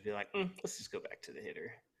so I'll just be like, let's just go back to the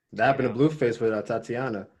hitter, That you happened to know. Blueface with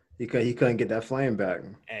Tatiana. He couldn't get that flame back.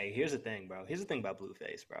 Hey, here's the thing, bro. Here's the thing about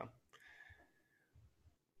Blueface, bro.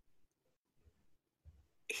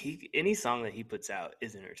 Any song that he puts out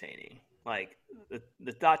is entertaining. Like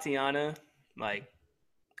the Tatiana, like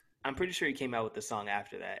I'm pretty sure he came out with the song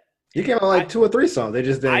after that, He came and out like 2 or 3 songs. They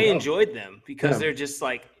just I didn't go. enjoyed them because Yeah. they're just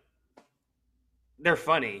like they're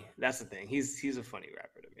funny. That's the thing. He's a funny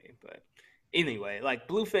rapper to me. But anyway, like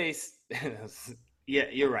Blueface, yeah,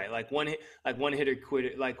 you're right. Like one hitter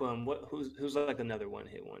quitter. Like who's like another one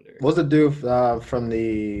hit wonder? What's the dude from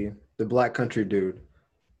the Black Country dude?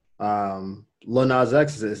 Lil Nas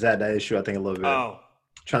X is that issue, I think, a little bit. Oh,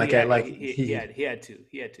 Trying to he get had like he had two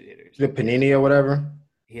hitters. the Panini or whatever.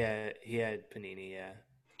 He had Panini, yeah.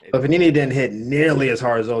 But Panini didn't hit nearly as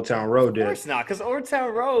hard as Old Town Road Of course did. not, because Old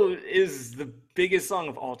Town Road is the biggest song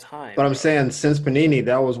of all time. But I'm Bro. saying since Panini,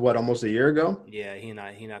 that was what, almost a year ago? Yeah, he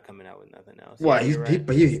not coming out with nothing else. Well, Yeah, you're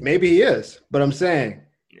right. maybe he is, but I'm saying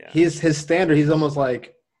Yeah. his standard, he's almost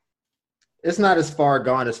like it's not as far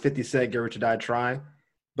gone as 50 Cent Get Rich or Die Trying,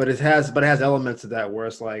 but it has elements of that where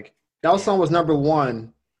it's like that song was number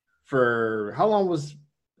one for how long was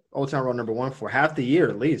Old Town Road number one for? Half the year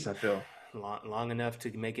at least, I feel. Long enough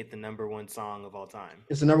to make it the number one song of all time.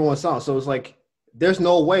 It's the number one song. So it's like there's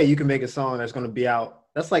no way you can make a song that's going to be out.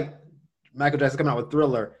 That's like Michael Jackson coming out with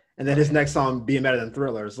Thriller and then his next song being better than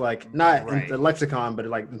Thriller. It's like not in the lexicon, but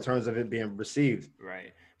like in terms of it being received.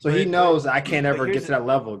 Right. So he knows I can't ever get to that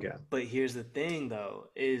level again. But here's the thing, though,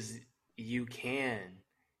 is you can.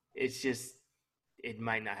 It's just it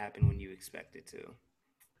might not happen when you expect it to.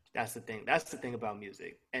 That's the thing. That's the thing about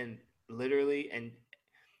music, and literally, and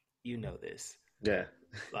you know this. Yeah.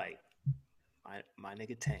 Like my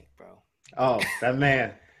nigga Tank, bro. Oh, that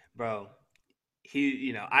man. Bro,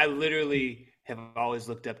 he, I literally have always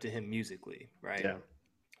looked up to him musically, right? Yeah.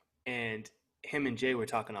 And him and Jay were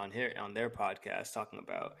talking on their podcast, talking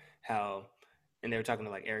about how, and they were talking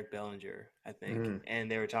to like Eric Bellinger, I think,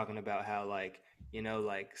 and they were talking about how like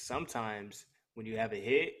sometimes when you have a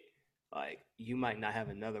hit, like you might not have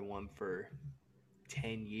another one for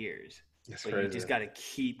 10 years. That's but crazy. You just got to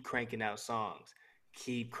keep cranking out songs,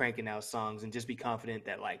 and just be confident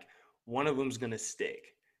that like one of them's going to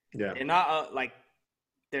stick. Yeah. They're not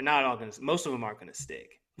all going to, most of them aren't going to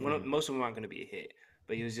stick. Most of them aren't going to be a hit.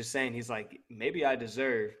 But he was just saying, he's like, maybe I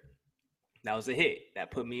deserve, that was a hit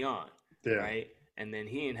that put me on. Yeah. Right. And then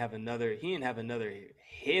he didn't have another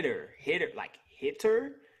hitter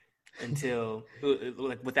until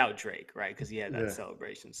like without Drake, right? Because he had that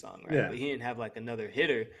Celebration song, right? Yeah. But he didn't have like another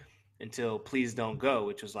hitter until Please Don't Go,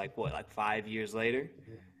 which was like 5 years later.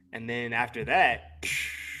 And then after that,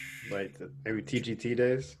 like maybe TGT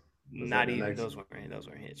days. Not even those weren't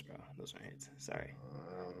hits, bro. Those weren't hits. Sorry.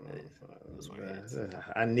 Those weren't hits.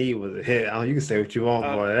 I Need was a hit. You can say what you want,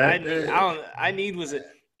 boy. I Need was a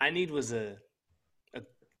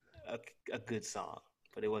good song,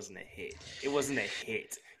 but it wasn't a hit. It wasn't a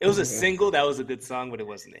hit. It was a single that was a good song, but it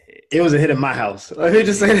wasn't a hit. It was a hit in my house. Let me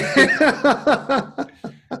just say that.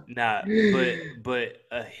 Nah, but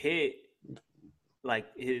a hit, like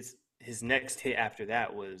his next hit after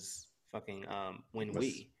that was fucking When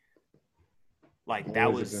We. Like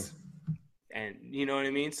that was, and you know what I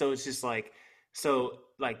mean? So it's just like,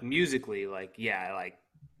 musically, like, yeah, like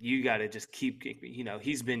you got to just keep,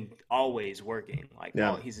 he's been always working, like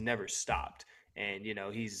he's never stopped. And,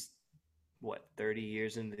 he's what, 30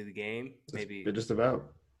 years into the game, maybe just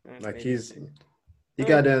about like maybe,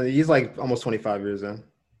 he's like almost 25 years in.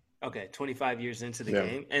 Okay. 25 years into the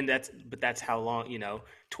game. And that's how long,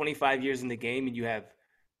 25 years in the game, and you have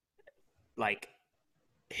like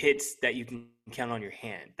hits that you can count on your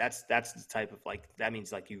hand. That's the type of like, that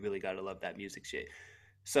means like you really got to love that music shit.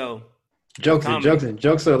 So jokes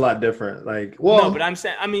are a lot different. Like, well, no, but I'm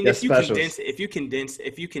saying, I mean, if you condense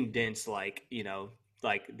like,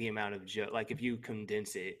 like the amount of joke, like if you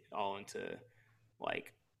condense it all into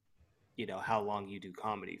like, how long you do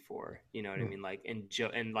comedy for, you know what I mean? Like,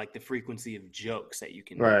 and like the frequency of jokes that you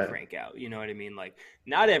can crank out, you know what I mean? Like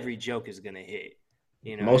not every joke is going to hit.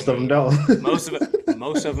 Most of them don't. most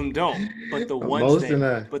of them don't. But the ones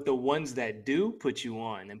that do put you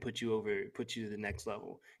on and put you to the next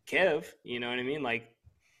level. Kev, you know what I mean? Like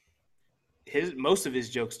most of his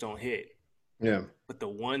jokes don't hit. Yeah. But the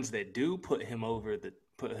ones that do put him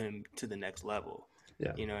to the next level.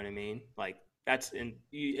 Yeah. You know what I mean? Like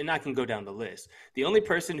And I can go down the list. The only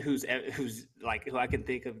person who's like who I can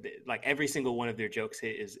think of like every single one of their jokes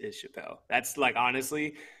hit is Chappelle. That's like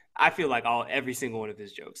honestly, I feel like every single one of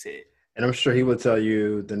his jokes hit. And I'm sure he would tell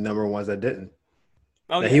you the number ones that didn't.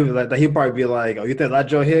 Oh That yeah. he would that he'd probably be like, "Oh, you think that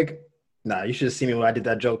joke hit? Nah, you should have seen me when I did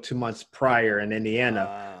that joke 2 months prior in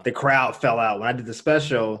Indiana. The crowd fell out when I did the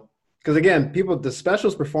special. Because again, the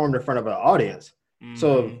specials performed in front of an audience.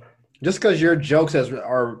 So just because your jokes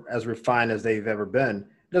are as refined as they've ever been,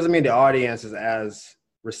 doesn't mean the audience is as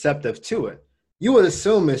receptive to it. You would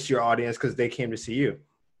assume it's your audience because they came to see you.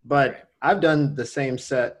 But I've done the same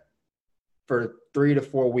set for 3 to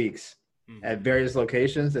 4 weeks at various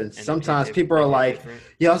locations, and sometimes people are like, different.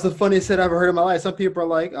 "Yeah, it's the funniest set I've ever heard in my life." Some people are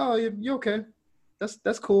like, "Oh, you okay?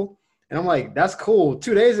 That's cool." And I'm like, "That's cool."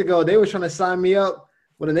 2 days ago, they were trying to sign me up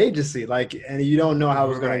with an agency, like, and you don't know how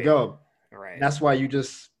it's going to go. Right. And that's why you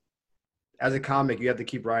just, as a comic, you have to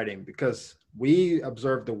keep writing because we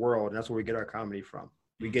observe the world, and that's where we get our comedy from.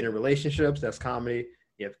 We get in relationships, that's comedy.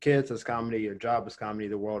 You have kids, that's comedy. Your job is comedy.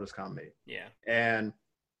 The world is comedy. Yeah. And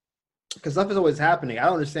because stuff is always happening. I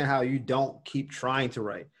don't understand how you don't keep trying to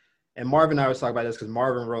write. And Marvin and I was talking about this because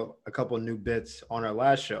Marvin wrote a couple of new bits on our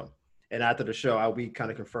last show. And after the show, we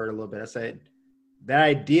kind of conferred a little bit. I said, that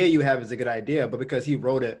idea you have is a good idea, but because he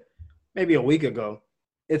wrote it maybe a week ago,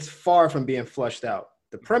 it's far from being fleshed out.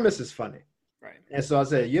 The premise is funny. Right. And so I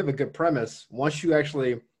said, you have a good premise. Once you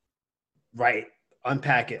actually write,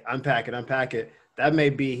 unpack it, that may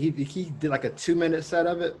be, he did like a 2-minute set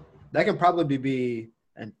of it. That can probably be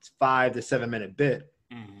a 5 to 7 minute bit.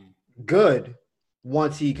 Good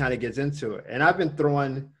once he kind of gets into it. And I've been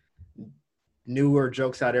throwing newer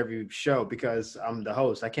jokes out every show because I'm the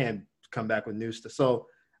host. I can't come back with new stuff. So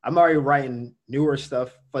I'm already writing newer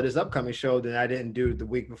stuff for this upcoming show than I didn't do the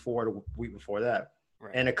week before, the week before that.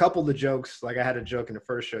 Right. And a couple of the jokes, like I had a joke in the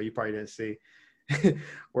first show you probably didn't see,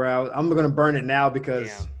 where I'm going to burn it now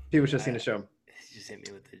because people should have seen the show. Just hit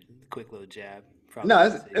me with a quick little jab.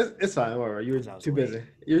 No, it's fine. Whatever. You were too busy.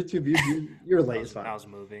 You're late. It's fine. I was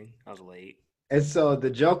moving. I was late. And so the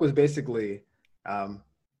joke was basically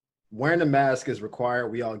wearing a mask is required.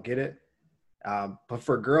 We all get it. But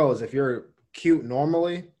for girls, if you're cute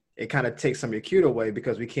normally, it kind of takes some of your cute away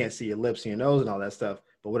because we can't see your lips and your nose and all that stuff.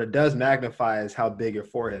 But what it does magnify is how big your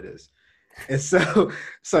forehead is. And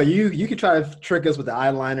so you can try to trick us with the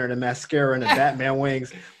eyeliner and the mascara and the Batman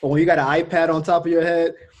wings. But when you got an iPad on top of your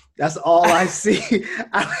head, that's all I see.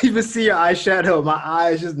 I don't even see your eyeshadow. My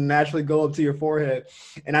eyes just naturally go up to your forehead.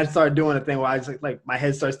 And I started doing a thing where I just like my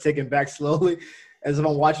head starts ticking back slowly as if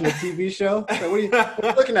I'm watching a TV show. Like, what are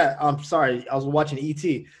you looking at? I'm sorry. I was watching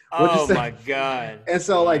E.T. Oh, my God. And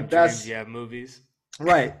so, like, that's... Yeah, movies.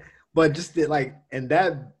 Right. But just like, and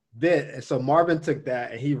that bit, and so Marvin took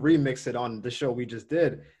that and he remixed it on the show we just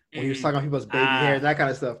did when he was talking about people's baby hair and that kind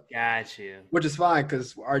of stuff. Got you. Which is fine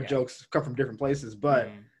because our jokes come from different places. But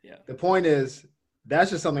the point is,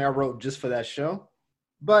 that's just something I wrote just for that show.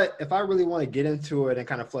 But if I really want to get into it and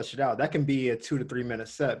kind of flesh it out, that can be a 2 to 3 minute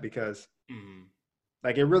set because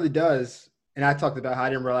like it really does. And I talked about how I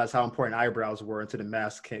didn't realize how important eyebrows were until the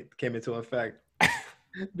mask came into effect.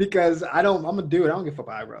 Because I'm a dude. I don't give a fuck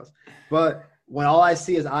about eyebrows. But when all I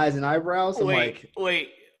see is eyes and eyebrows, I'm like... Wait.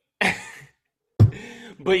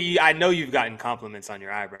 But I know you've gotten compliments on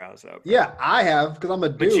your eyebrows, though. Bro. Yeah, I have, because I'm a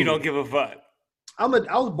dude. But you don't give a fuck. I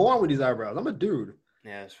was born with these eyebrows. I'm a dude.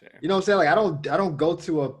 Yeah, that's fair. You know what I'm saying? Like, I don't go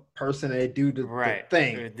to a person and they do the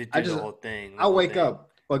thing. They do the whole thing. I wake up.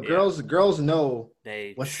 But girls know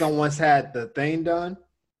when someone's had the thing done,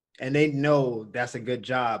 and they know that's a good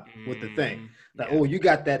job with the thing. Like, oh, you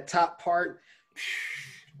got that top part,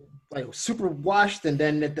 like super washed, and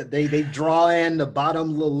then they draw in the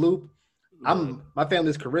bottom little loop. My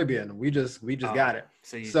family's Caribbean. We just got it.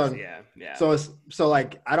 So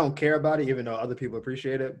like I don't care about it, even though other people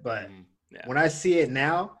appreciate it. But when I see it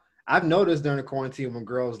now, I've noticed during the quarantine when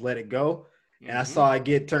girls let it go, and I saw it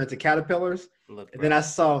get turned into caterpillars. Then I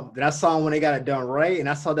saw them when they got it done right, and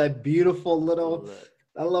I saw that beautiful little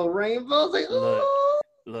rainbow. I was like, oh.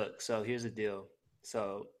 Look. So here's the deal.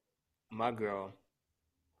 So my girl,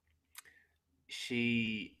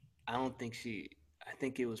 I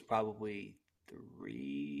think it was probably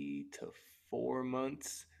 3 to 4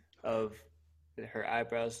 months of her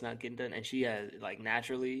eyebrows not getting done, and she had like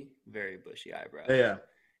naturally very bushy eyebrows. Yeah.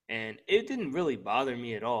 And it didn't really bother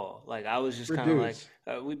me at all. Like I was just kind of like,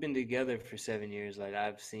 we've been together for 7 years. Like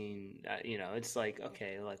I've seen, it's like,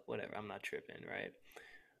 okay, like whatever. I'm not tripping, right?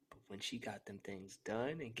 But when she got them things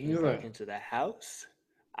done and came back into the house,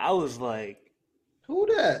 I was like, who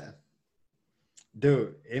that?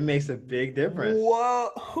 Dude, it makes a big difference. Whoa,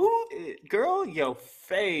 who girl, your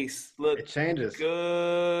face It looked changes. good.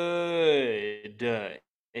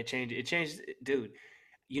 It changed, dude.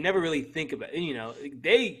 You never really think about it.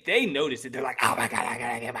 They notice it. They're like, oh my God, I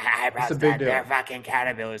gotta get my It's a eyebrows big done. They're deal. fucking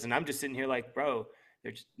caterpillars. And I'm just sitting here like, bro,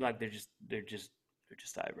 they're just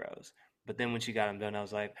eyebrows. But then when she got them done, I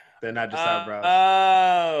was like, They're not just eyebrows.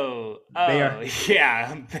 They are.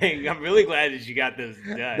 yeah. I'm really glad that you got this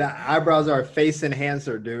The done. eyebrows are a face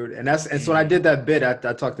enhancer, dude. And so when I Mm, did that bit,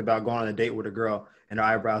 I talked about going on a date with a girl and her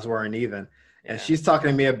eyebrows weren't even. And yeah. she's talking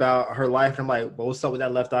to me about her life. And I'm like, well, what's up with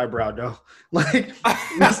that left eyebrow, though? Like,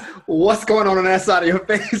 what's going on that side of your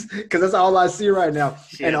face? Because that's all I see right now.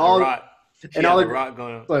 She And had the all rock. She and had all the the rock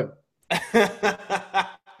going like, on.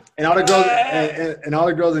 and all the girls and all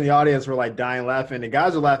the girls in the audience were like dying laughing. The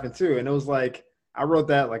guys were laughing too. And it was like I wrote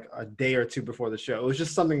that like a day or two before the show. It was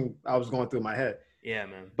just something I was going through my head. Yeah,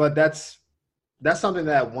 man. But that's something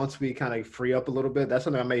that once we kind of free up a little bit, that's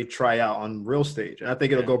something I may try out on real stage. And I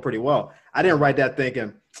think it'll go pretty well. I didn't write that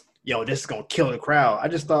thinking, yo, this is going to kill the crowd. I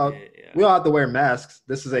just thought we all have to wear masks.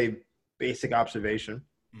 This is a basic observation.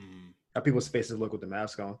 How people's faces look with the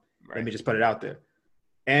mask on. Right. Let me just put it out there.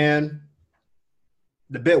 And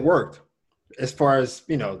the bit worked as far as,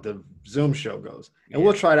 the Zoom show goes. And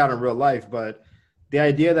we'll try it out in real life. But the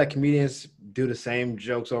idea that comedians do the same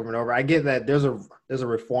jokes over and over, I get that there's a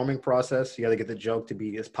reforming process. You got to get the joke to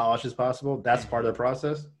be as polished as possible. That's part of the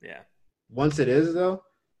process. Yeah. Once it is, though,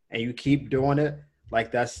 and you keep doing it,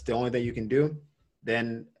 like that's the only thing you can do,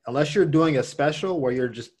 then unless you're doing a special where you're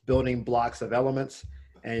just building blocks of elements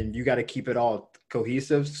and you got to keep it all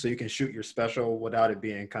cohesive so you can shoot your special without it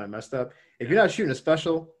being kind of messed up. If you're not shooting a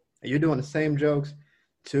special and you're doing the same jokes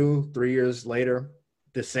 2-3 years later,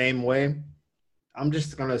 the same way, I'm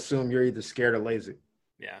just going to assume you're either scared or lazy.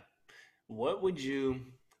 Yeah. What would you,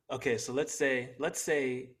 okay, so let's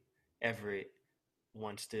say Everett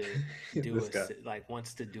wants to do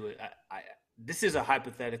wants to do it. This is a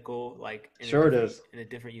hypothetical, like it is in a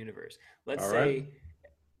different universe. Let's say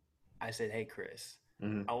I said, hey, Chris,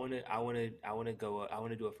 I want to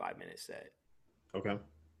do a 5-minute set. Okay.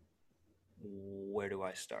 Where do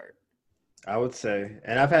I start? I would say,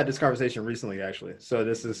 and I've had this conversation recently, actually. So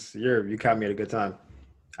this is, you caught me at a good time.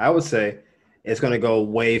 I would say it's going to go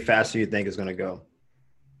way faster than you think it's going to go.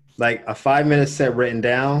 Like a 5-minute set written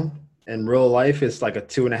down in real life is like a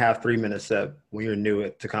 2.5, 3-minute set when you're new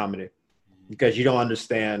to comedy because you don't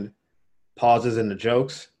understand pauses in the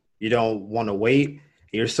jokes. You don't want to wait.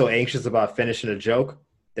 You're so anxious about finishing a joke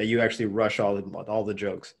that you actually rush all the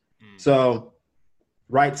jokes. So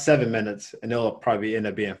write 7 minutes and it'll probably end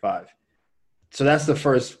up being 5. So that's the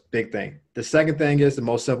first big thing. The second thing is the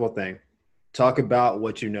most simple thing. Talk about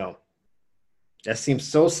what you know. That seems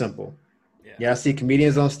so simple. Yeah, I see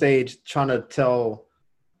comedians on stage trying to tell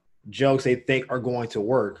jokes they think are going to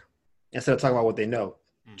work instead of talking about what they know.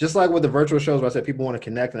 Just like with the virtual shows where I said people want to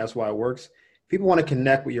connect and that's why it works. People want to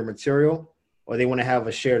connect with your material or they want to have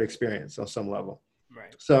a shared experience on some level.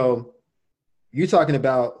 Right. So you talking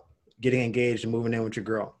about getting engaged and moving in with your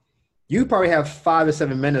girl. You probably have 5 to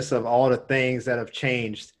 7 minutes of all the things that have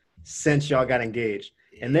changed since y'all got engaged.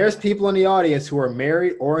 Yeah. And there's people in the audience who are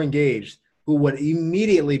married or engaged who would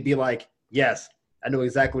immediately be like, yes, I know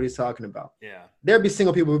exactly what he's talking about. Yeah. There'd be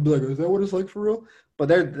single people who'd be like, is that what it's like for real? But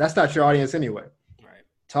that's not your audience anyway. Right.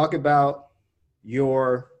 Talk about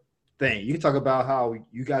your thing. You can talk about how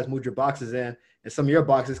you guys moved your boxes in and some of your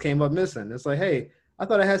boxes came up missing. It's like, hey, I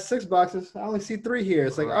thought I had 6 boxes. I only see 3 here.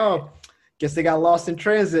 It's like, oh, guess they got lost in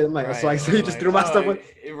transit. I'm like, so you just threw my stuff away.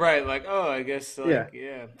 Right, like, oh, I guess,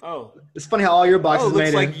 yeah. Oh, it's funny how all your boxes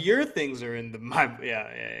looks like your things are in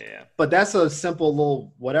yeah. But that's a simple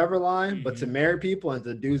little whatever line. But to married people and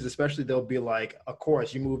to dudes especially, they'll be like, of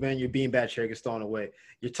course, you move in, your beanbag chair gets thrown away.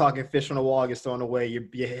 You're talking fish on the wall gets thrown away.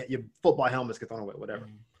 Your football helmets get thrown away, whatever.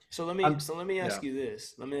 So let me ask you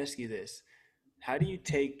this. Let me ask you this. How do you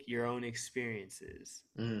take your own experiences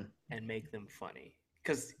and make them funny?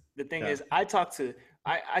 Because the thing is, I talk to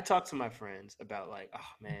my friends about like, oh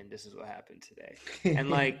man, this is what happened today,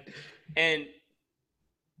 and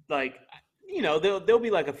there'll be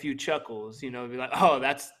like a few chuckles, be like, oh,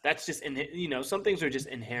 that's just some things are just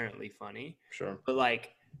inherently funny. Sure. But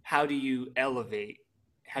like, how do you elevate?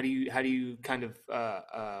 How do you kind of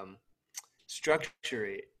structure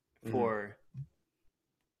it for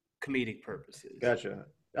comedic purposes? Gotcha.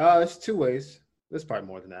 It's 2 ways. There's probably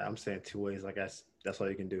more than that. I'm saying 2 ways. Like that's all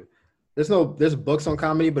you can do. There's books on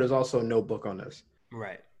comedy, but there's also no book on this.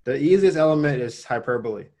 Right. The easiest element is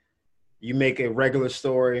hyperbole. You make a regular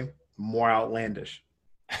story more outlandish.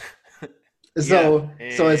 So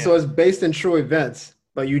it's based in true events,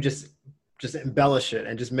 but you just embellish it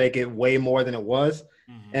and just make it way more than it was.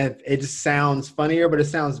 And it just sounds funnier, but it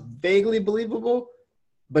sounds vaguely believable,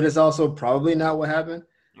 but it's also probably not what happened.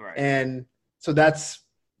 Right. And so that's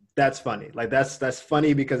funny. Like that's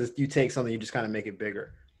funny because you take something, you just kind of make it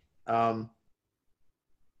bigger. I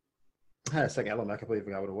had a second element. I completely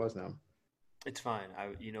forgot what it was now. It's fine.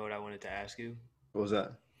 You know what I wanted to ask you? What was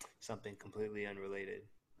that? Something completely unrelated.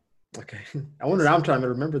 Okay. I'm trying to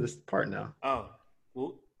remember this part now. Oh,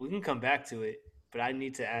 well, we can come back to it, but I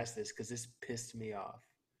need to ask this because this pissed me off.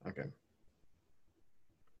 Okay.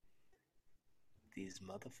 These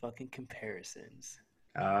motherfucking comparisons.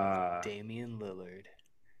 Damian Lillard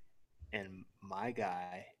and my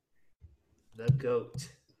guy, the GOAT,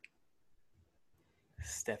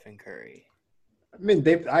 Stephen Curry. I mean,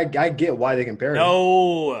 I get why they compare.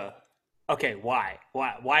 No. Okay, why?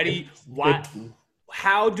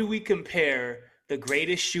 How do we compare the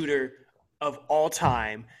greatest shooter of all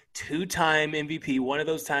time, 2-time MVP, one of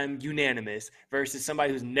those time unanimous, versus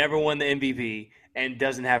somebody who's never won the MVP and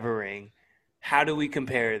doesn't have a ring? How do we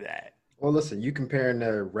compare that? Well, listen, you comparing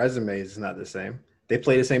their resumes is not the same. They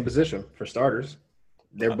play the same position for starters.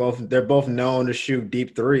 They're both known to shoot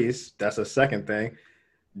deep threes. That's a second thing.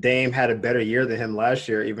 Dame had a better year than him last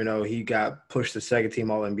year, even though he got pushed to second team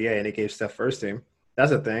All NBA and they gave Steph first team.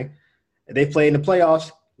 That's a thing. They played in the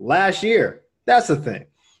playoffs last year. That's the thing.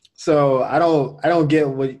 So I don't get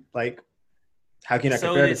what, like, how can I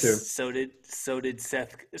compare the two? So did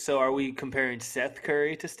Seth. So are we comparing Seth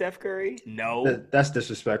Curry to Steph Curry? No. That's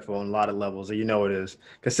disrespectful on a lot of levels. You know it is.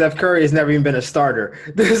 Because Steph Curry has never even been a starter.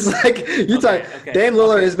 This is like Dame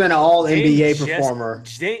Lillard has been an all NBA performer.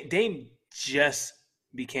 Dame just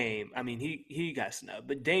became. I mean, he got snubbed,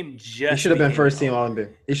 but Dame just. He should have been first team All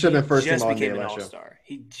NBA. He should have been first team All NBA last year.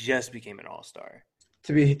 He just became an All-Star.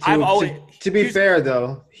 To be fair,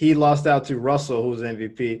 though, he lost out to Russell, who was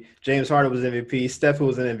MVP. James Harden was MVP. Steph, who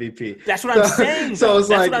was an MVP. That's what I'm saying. So it's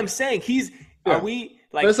that's what I'm saying. Are we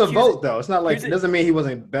like? But it's a vote, though. It's not like it doesn't mean he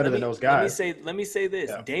wasn't better than those guys. Let me say this.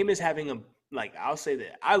 Yeah. Dame is having I'll say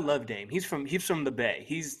that. I love Dame. He's from the Bay.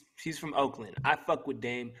 He's from Oakland. I fuck with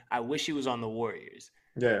Dame. I wish he was on the Warriors.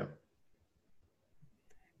 Yeah.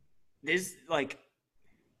 There's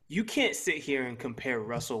you can't sit here and compare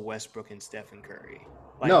Russell Westbrook and Stephen Curry.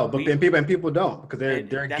 No, but people don't because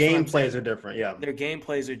their game plays are different. Yeah, their game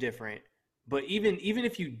plays are different. But even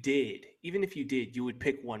if you did, you would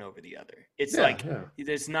pick one over the other. It's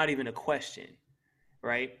there's not even a question,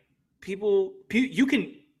 right?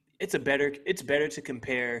 It's better to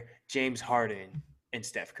compare James Harden and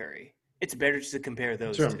Steph Curry. It's better to compare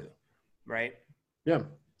those two, right? Yeah,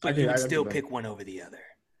 but you would still pick one over the other.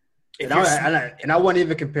 And I wouldn't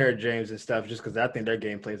even compare James and Steph just because I think their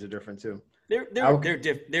game plays are different too. They're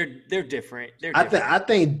different. I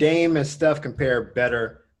think Dame and Steph compare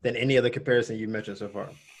better than any other comparison you mentioned so far.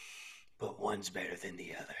 But one's better than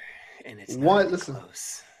the other, and it's not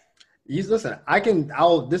close. This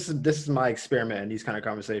is my experiment in these kind of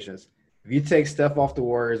conversations. If you take Steph off the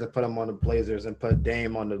Warriors and put him on the Blazers and put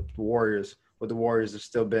Dame on the Warriors, would the Warriors have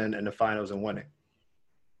still been in the finals and winning?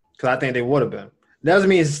 Because I think they would have been. That doesn't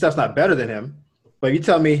mean Steph's not better than him. But if you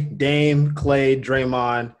tell me Dame, Clay,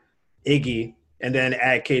 Draymond, Iggy, and then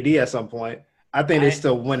add KD at some point, I think they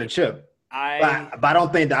still win a chip. But I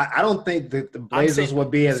don't think the Blazers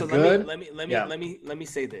would be as good. Let me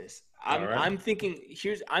say this. I'm thinking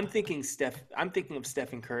of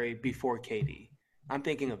Stephen Curry before KD. I'm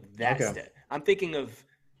thinking of that Steph. I'm thinking of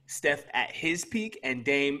Steph at his peak and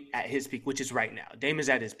Dame at his peak, which is right now. Dame is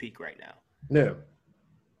at his peak right now. No.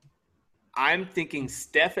 I'm thinking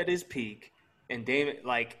Steph at his peak and Dame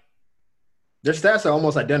their stats are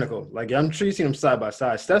almost identical. Like I'm sure you've seen them side by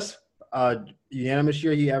side. Steph's unanimous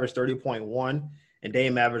year, he averaged 30.1 and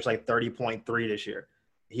Dame averaged 30.3 this year.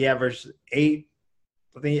 He averaged 8.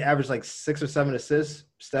 I think he averaged 6 or 7 assists.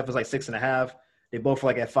 Steph was 6.5. They both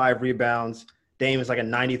were at 5 rebounds. Dame is a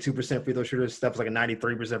 92% free throw shooter. Steph is a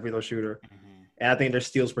 93% free throw shooter. Mm-hmm. And I think their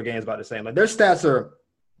steals per game is about the same. Their stats are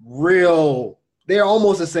real. They're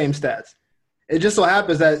almost the same stats. It just so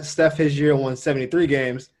happens that Steph his year won 73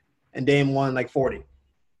 games and Dame won 40.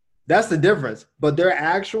 That's the difference. But their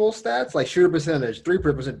actual stats, shooter percentage,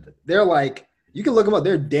 3%, they're you can look them up.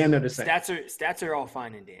 They're damn near the same. Stats are all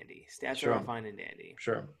fine and dandy. Are all fine and dandy.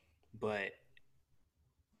 Sure. But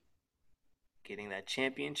getting that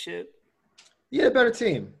championship. He had a better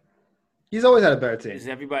team. He's always had a better team.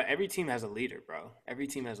 Every team has a leader, bro. Every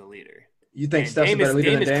team has a leader. You think Steph's a better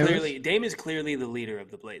leader than Dame? Dame is clearly the leader of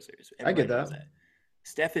the Blazers. I get that.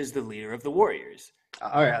 Steph is the leader of the Warriors.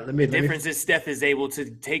 All right, the difference is Steph is able to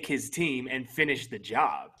take his team and finish the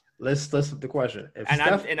job. let's flip the question. If And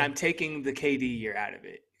Steph, I'm taking the KD year out of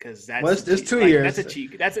it because well, it's 2 years. That's a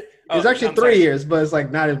cheat. That's it. It's actually 3 years, but it's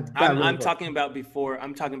like not really. I'm talking about before.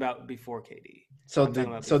 I'm talking about before KD. So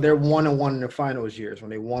they're 1-1 in the finals years when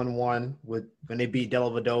they won one when they beat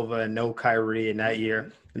Dellavedova and no Kyrie in that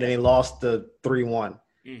year, and then they lost the 3-1.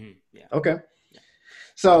 Mm-hmm. Yeah. Okay. Yeah.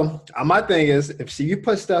 So my thing is, if you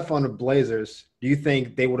put Steph on the Blazers, do you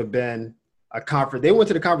think they would have been a conference? They went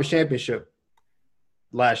to the conference championship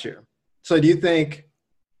last year. So do you think?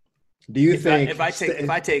 If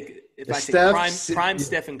I take prime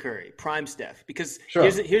Stephen Curry, prime Steph, because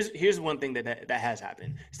here's one thing that has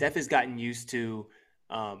happened. Steph has gotten used to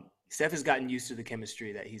the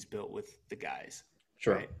chemistry that he's built with the guys.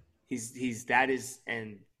 Sure. Right?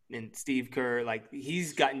 And Steve Kerr, like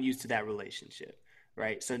he's gotten used to that relationship,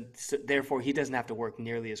 right? So therefore he doesn't have to work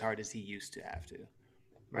nearly as hard as he used to have to.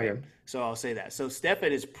 Right. Okay. So I'll say that. So Steph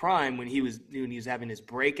at his prime when he was having his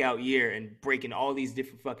breakout year and breaking all these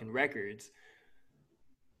different fucking records,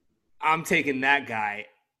 I'm taking that guy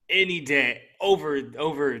any day over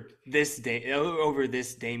this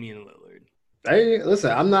Damian Lillard. Hey,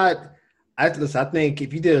 listen, I think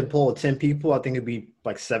if you did a poll of 10 people, I think it'd be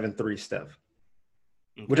like 7-3 Steph.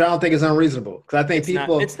 Okay. Which I don't think is unreasonable. Because I think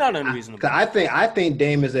it's not unreasonable. I think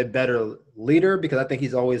Dame is a better leader because I think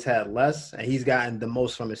he's always had less and he's gotten the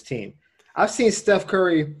most from his team. I've seen Steph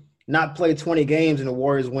Curry not play 20 games and the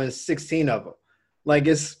Warriors win 16 of them. Like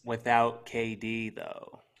it's without KD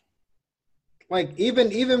though. Like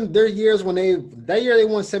even their years when they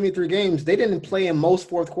won 73 games, they didn't play in most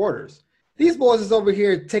fourth quarters. These boys is over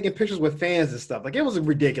here taking pictures with fans and stuff. Like it was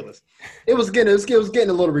ridiculous. It was getting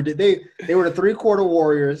a little ridiculous. They were the 3-quarter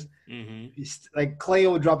Warriors. Mm-hmm. Like Clay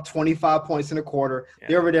would drop 25 points in a quarter. Yeah.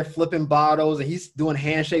 They're over there flipping bottles and he's doing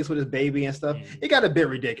handshakes with his baby and stuff. Mm-hmm. It got a bit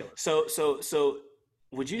ridiculous. So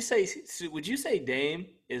would you say Dame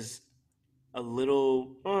is a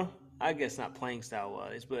little? I guess not playing style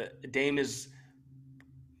wise, but Dame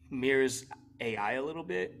mirrors AI a little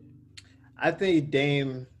bit. I think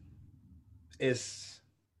Dame is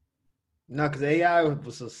no, because AI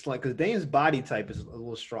was a slight. Because Dame's body type is a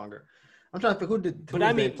little stronger. I'm trying to think who did.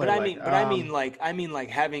 I mean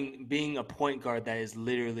like being a point guard that is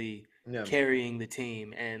literally carrying the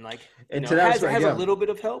team and like has a little bit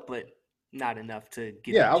of help, but not enough to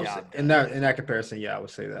get the job done. In that comparison, I would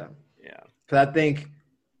say that. Yeah, because I think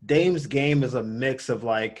Dame's game is a mix of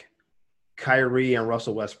like Kyrie and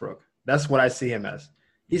Russell Westbrook. That's what I see him as.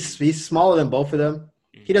 He's smaller than both of them.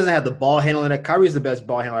 He doesn't have the ball handling that. Kyrie's the best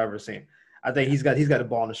ball handler I've ever seen. I think he's got the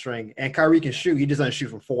ball in the string. And Kyrie can shoot. He just doesn't shoot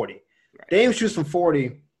from 40. Right. Dame shoots from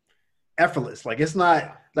 40 effortless. Like it's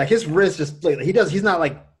not like his wrist just he's not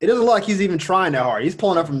like it doesn't look like he's even trying that hard. He's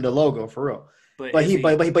pulling up from the logo for real. But he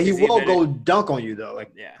will go dunk on you though.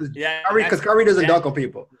 Like because Kyrie doesn't dunk on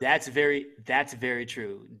people. That's very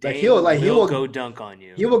true. Dame he will go dunk on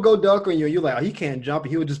you. He will go dunk on you. You're like, he can't jump.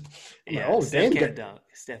 He would just Steph can't dunk.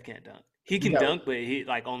 Steph can't dunk. He can dunk, but he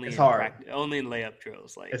like only in layup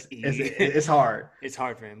drills. Like it's hard. It's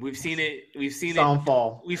hard for him. We've seen it.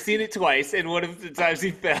 Fall. We've seen it twice, and one of the times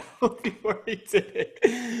he fell before he did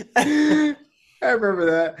it. I remember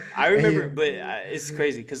that. I remember, but it's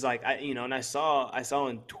crazy because like and I saw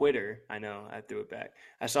on Twitter. I know I threw it back.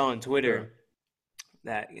 I saw on Twitter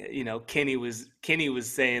that Kenny was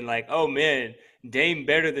saying like, "Oh man, Dame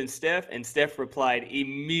better than Steph," and Steph replied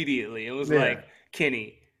immediately. It was like,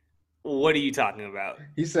 Kenny, what are you talking about?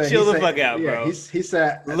 He said, "Chill the fuck out, bro." He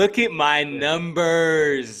said, "Look at my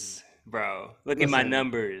numbers, bro. Look at my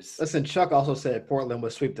numbers." Listen, Chuck also said Portland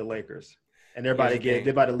would sweep the Lakers. And they're about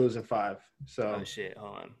to lose in 5. So oh shit,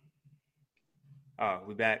 hold on. Oh,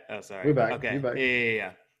 we back. Oh, sorry. We're back. Okay. Back.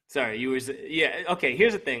 Yeah. Sorry, you were. Yeah. Okay.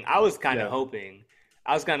 Here's the thing. I was kind of hoping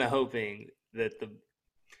that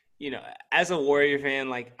as a Warrior fan,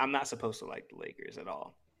 like I'm not supposed to like the Lakers at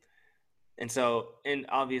all. And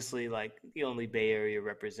obviously, like the only Bay Area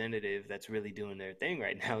representative that's really doing their thing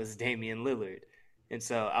right now is Damian Lillard. And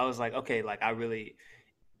so I was like, okay, like I really.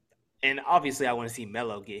 And obviously, I want to see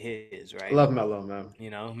Melo get his, right? Love Melo, man.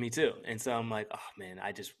 Me too. And so I'm like, oh man,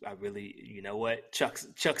 I really, you know what? Chuck's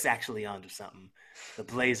actually onto something. The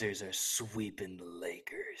Blazers are sweeping the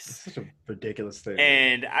Lakers. It's such a ridiculous thing.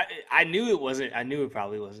 And I knew it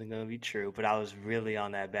probably wasn't going to be true, but I was really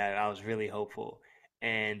on that bat. I was really hopeful.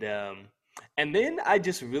 And then I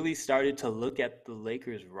just really started to look at the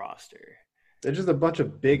Lakers roster. They're just a bunch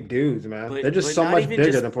of big dudes, man. They're just so much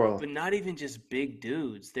bigger than Portland. But not even just big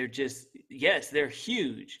dudes. They're just, yes, they're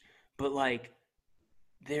huge. But, like,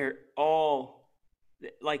 they're all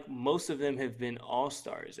like most of them have been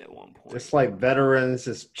all-stars at one point. It's like veterans,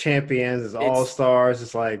 it's champions, it's It's all-stars.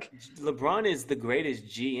 It's like LeBron is the greatest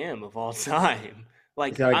GM of all time. he's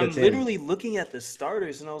Like got a good I'm team. literally looking at the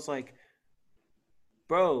starters and I was like,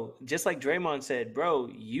 bro, just like Draymond said, bro,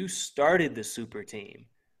 you started the super team.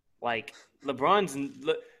 Like LeBron's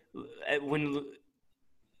when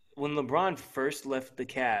when LeBron first left the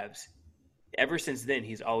Cavs, ever since then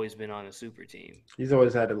he's always been on a super team. He's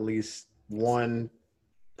always had at least one,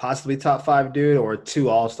 possibly top 5 dude, or 2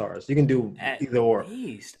 all-stars. You can do At either or.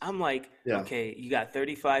 least I'm like, Yeah. okay, you got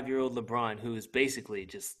 35-year-old LeBron who's basically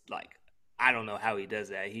just like, I don't know how he does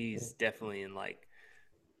that. He's definitely in like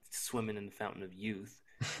swimming in the fountain of youth.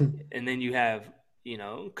 And then you have,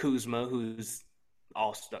 Kuzma, who's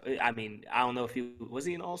all-star. I mean, I don't know if he was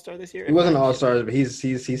an all-star this year. He wasn't an all-star, but he's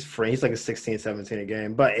free. He's like a 16, 17 a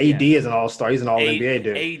game. But AD is an all-star. He's an all-NBA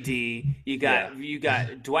dude. AD, you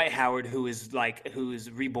got Dwight Howard, who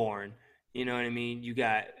is reborn. You know what I mean? You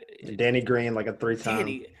got Danny Green, like a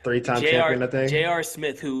three-time champion, I think. J.R.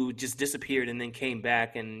 Smith, who just disappeared and then came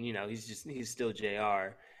back, and he's still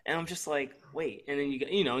J.R. And I'm just like, wait. And then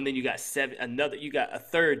you got a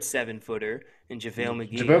third 7-footer in JaVale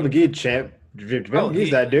McGee. JaVale McGee, champ. JaVale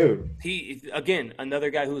McGee's that dude. He again, another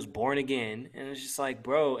guy who was born again, and it's just like,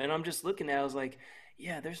 bro. And I'm just looking at it, I was like,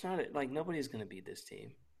 yeah, there's not nobody's gonna beat this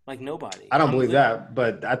team. Like nobody. I don't believe that,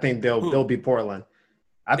 but I think they'll beat Portland.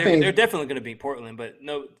 They're definitely gonna beat Portland, but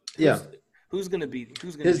no. Who's gonna beat the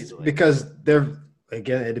Lakers? Because they're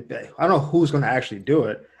again. I don't know who's going to actually do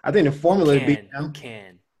it. I think the formula to beat them.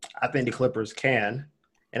 I think the Clippers can,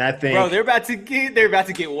 and I think they're about to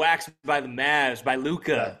get waxed by the Mavs, by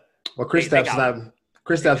Luka. Well,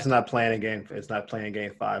 Kristaps is not playing a game. It's not playing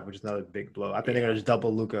Game 5, which is another big blow. I think they're gonna just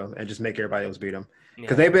double Luka and just make everybody else beat him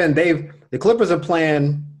because the Clippers are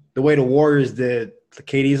playing the way the Warriors did the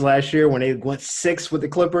KD's last year when they went 6 with the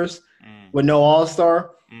Clippers with no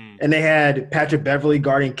All-Star. And they had Patrick Beverly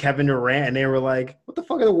guarding Kevin Durant, and they were like, "What the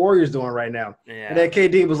fuck are the Warriors doing right now?" Yeah. And then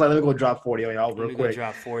KD was like, "Let me go drop 40 on y'all real quick."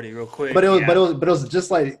 Drop 40 real quick. But it was just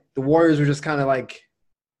like the Warriors were just kind of like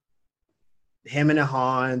him and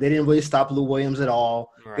Han. They didn't really stop Lou Williams at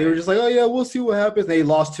all. Right. They were just like, "Oh yeah, we'll see what happens." And they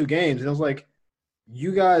lost 2 games, and I was like,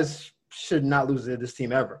 "You guys should not lose to this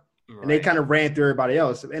team ever." Right. And they kind of ran through everybody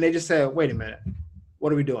else, and they just said, "Wait a minute,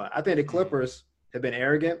 what are we doing?" I think the Clippers have been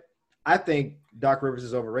arrogant. I think Doc Rivers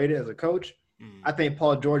is overrated as a coach. I think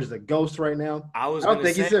Paul George is a ghost right now. I don't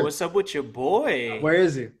think he's what's up with your boy? Where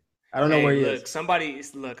is he? I don't know where he is.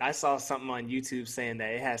 I saw something on YouTube saying that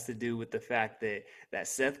it has to do with the fact that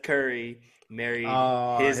Seth Curry married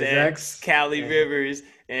his ex Callie Rivers,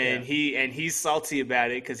 and he's salty about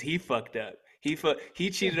it because he fucked up. He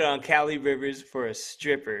cheated on Callie Rivers for a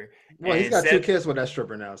stripper. Well, he's got 2 kids with that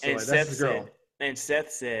stripper now, so that's his girl. And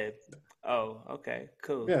Seth said, "Oh, okay,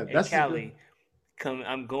 cool." Yeah, that's Callie.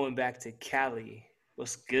 I'm going back to Cali.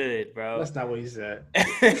 What's good, bro? That's not what he said.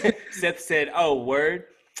 Seth said, "Oh, word.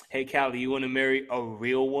 Hey, Callie, you want to marry a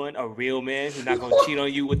real one, a real man who's not going to cheat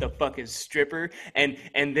on you with a fucking stripper? And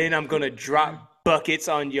then I'm going to drop buckets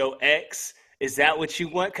on your ex? Is that what you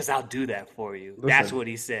want? Because I'll do that for you." Listen, that's what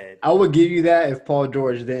he said. I would give you that if Paul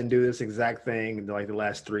George didn't do this exact thing in like the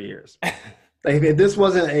last 3 years. Like if this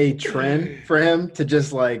wasn't a trend for him to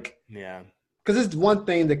just like – yeah. Because it's one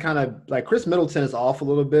thing that kind of like Chris Middleton is off a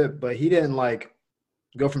little bit, but he didn't like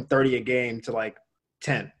go from 30 a game to like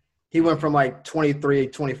 10. He went from like 23,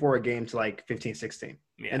 24 a game to like 15, 16.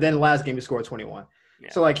 Yeah. And then last game he scored 21.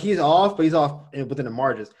 Yeah. So like he's off, but he's off within the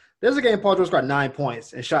margins. There's a game Paul George scored 9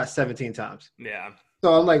 points and shot 17 times. Yeah.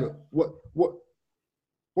 So I'm like, what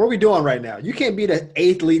are we doing right now? You can't be the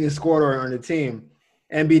 8th leading scorer on the team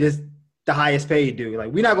and be the highest paid dude.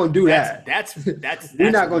 Like we're not gonna do that. That's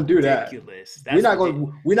we're not gonna do that. Ridiculous.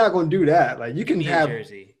 We're not gonna do that. Like you can have a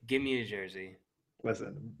jersey. Give me a jersey.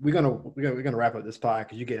 Listen, we're gonna wrap up this pod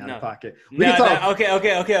because you get out of pocket. Okay.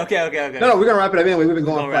 No, we're gonna wrap it up anyway. We've been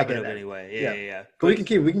going wrap it up anyway. Yeah. But we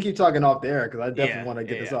can keep talking off there because I definitely want to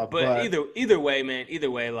get this off. But either way, man.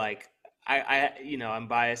 Either way, like I'm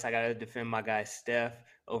biased. I gotta defend my guy Steph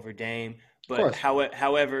over Dame. But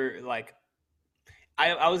however, like.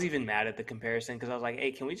 I was even mad at the comparison because I was like,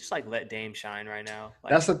 "Hey, can we just like let Dame shine right now?" Like,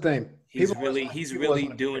 that's the thing. He's really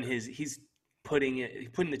doing he's putting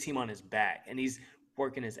the team on his back and he's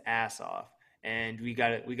working his ass off. And we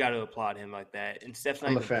got to applaud him like that. And Steph's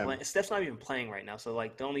not even playing right now, so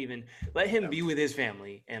like don't even let him be with his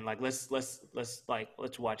family and like let's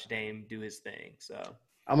watch Dame do his thing. So.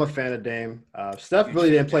 I'm a fan of Dame. Steph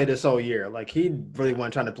really didn't play this whole year. Like he really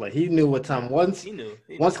wasn't trying to play. He knew what time once. He knew.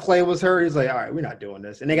 Once Clay was hurt, he's like, all right, we're not doing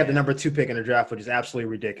this. And they got the number 2 pick in the draft, which is absolutely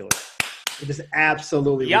ridiculous. It is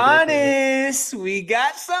absolutely Giannis, we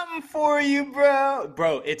got something for you, bro.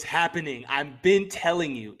 Bro, it's happening. I've been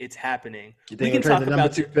telling you, it's happening. You think we're trading the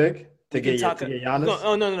number 2 pick to get Giannis?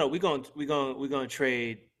 No. We're gonna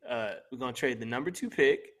trade. We're gonna trade the number 2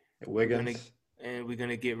 pick. Wiggins. We're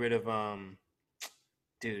gonna get rid of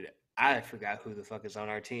dude. I forgot who the fuck is on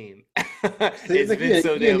our team. It's been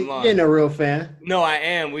so damn long. You ain't a real fan. No, I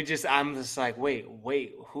am. I'm just like, wait.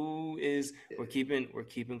 Who is? We're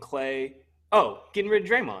keeping Clay. Oh, getting rid of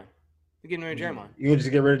Draymond. We're getting rid of Draymond. You gonna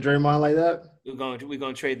just get rid of Draymond like that? We're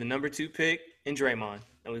gonna trade the number 2 pick and Draymond,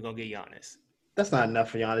 and we're gonna get Giannis. That's not enough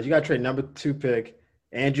for Giannis. You gotta trade number 2 pick,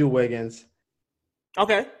 Andrew Wiggins.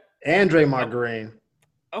 Okay. And Draymond Green.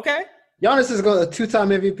 Okay. Giannis is a 2-time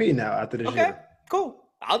MVP now after this year. Okay, cool.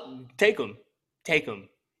 I'll take him.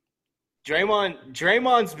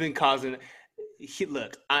 Draymond's been causing.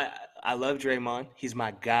 Look, I love Draymond. He's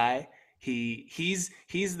my guy. He's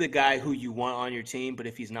the guy who you want on your team, but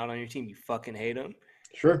if he's not on your team, you fucking hate him.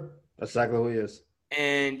 Sure, that's exactly who he is.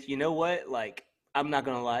 And you know what? Like, I'm not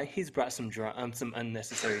gonna lie. He's brought some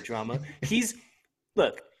unnecessary drama. He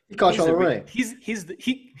cost y'all a ring.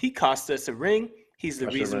 He cost us a ring. He's the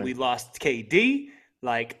reason we lost KD.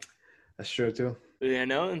 Like, that's true too.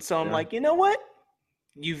 And so I'm like, you know what?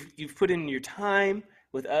 You've put in your time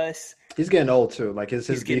with us. He's getting old too. Like his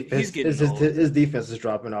defense is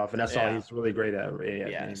dropping off, and that's all he's really great at.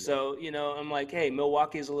 Yeah. So I'm like, hey,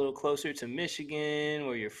 Milwaukee is a little closer to Michigan,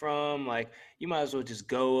 where you're from. Like, you might as well just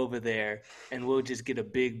go over there, and we'll just get a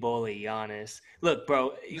big bowl of Giannis. Look,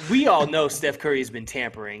 bro, we all know Steph Curry's been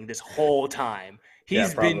tampering this whole time.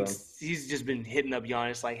 He's just been hitting up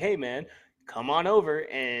Giannis like, hey, man, come on over,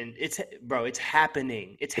 and it's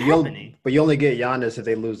happening. It's happening. But you only get Giannis if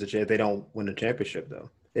they lose if they don't win the championship, though.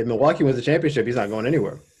 If Milwaukee wins the championship, he's not going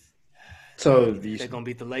anywhere. So they're gonna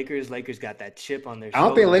beat the Lakers. Lakers got that chip on their. I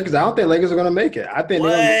don't think Lakers are gonna make it. I think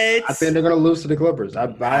they're gonna lose to the Clippers. I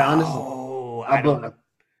honestly,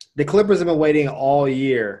 the Clippers have been waiting all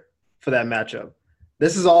year for that matchup.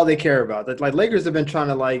 This is all they care about. Like, Lakers have been trying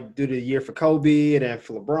to do the year for Kobe and then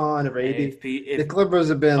for LeBron and for AD. The Clippers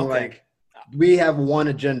have been we have one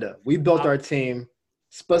agenda. We built our team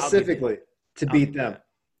specifically to beat them.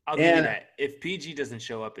 I'll give you that. If PG doesn't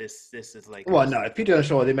show up, this is like. Well, no. If PG doesn't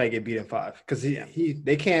show up, they might get beat in 5 because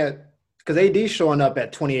they can't, because AD's showing up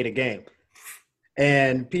at 28 a game,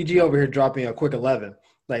 and PG over here dropping a quick 11.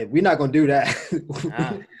 Like, we're not gonna do that.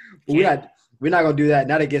 We're not gonna do that.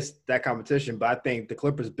 Not against that competition, but I think the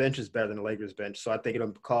Clippers bench is better than the Lakers bench, so I think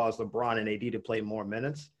it'll cause LeBron and AD to play more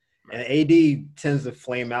minutes. Right. And AD tends to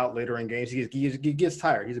flame out later in games. He gets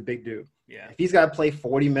tired. He's a big dude. Yeah. If he's got to play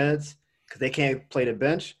 40 minutes because they can't play the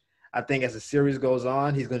bench, I think as the series goes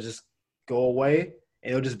on, he's going to just go away,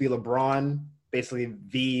 and it'll just be LeBron, basically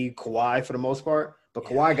v. Kawhi for the most part. But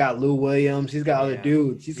Kawhi got Lou Williams. He's got other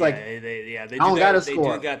dudes. He's I don't got to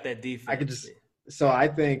score. They do got that defense. I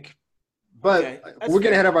think – but we're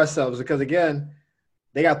getting ahead of ourselves because, again,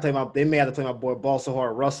 they may have to play my boy Ball so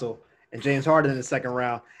hard, Russell, and James Harden in the second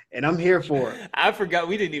round. And I'm here for it. I forgot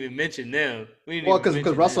we didn't even mention them. Because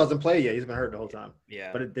Russell hasn't played yet. He's been hurt the whole time.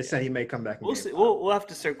 Yeah. But they said he may come back. We'll see. We'll have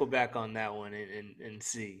to circle back on that one and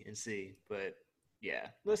see. But yeah,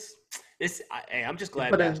 I'm just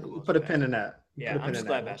glad basketball's put a pin in that. Yeah, I'm just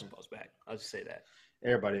glad basketball's back. I'll just say that.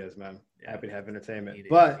 Everybody is, man. Yeah. Happy to have entertainment.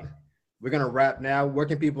 But we're gonna wrap now. Where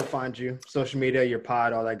can people find you? Social media, your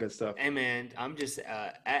pod, all that good stuff. Hey man, I'm just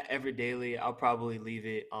at Everett Daily. I'll probably leave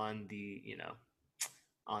it on the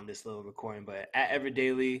on this little recording, but at Everett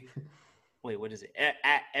Daily. Wait, what is it?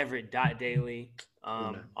 At Everett.daily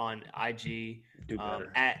on IG.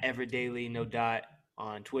 At Everett Daily, no dot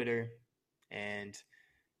on Twitter. And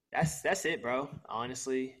that's it, bro.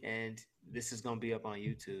 Honestly. And this is gonna be up on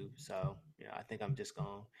YouTube. So I think I'm just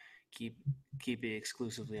gonna keep it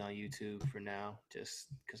exclusively on YouTube for now, just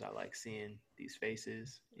because I like seeing these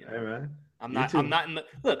faces. Hey man, I'm not in the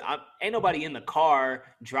look. Ain't nobody in the car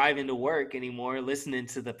driving to work anymore, listening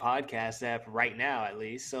to the podcast app right now, at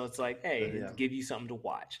least. So it's like, hey, give you something to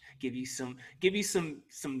watch, give you some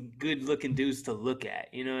good looking dudes to look at.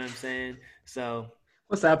 You know what I'm saying? So.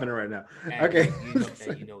 What's happening right now? Man, okay,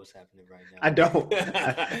 you know what's happening right now. I don't.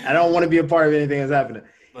 I don't want to be a part of anything that's happening.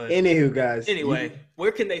 But anywho, guys. Anyway,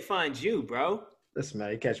 where can they find you, bro? Listen,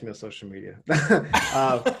 man, you catch me on social media.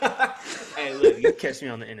 Hey, look, you catch me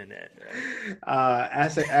on the internet.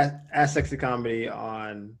 Ask Sexy Comedy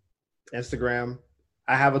on Instagram.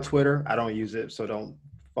 I have a Twitter. I don't use it, so don't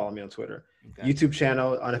follow me on Twitter. Okay. YouTube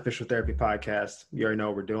channel, Unofficial Therapy Podcast. You already know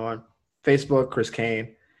what we're doing. Facebook, Chris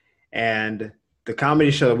Kane. And the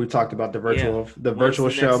comedy show that we talked about, the virtual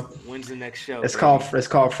show. When's the next show? It's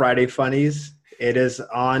called Friday Funnies. It is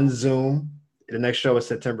on Zoom. The next show is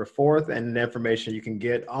September 4th, and the information you can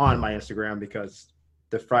get on my Instagram because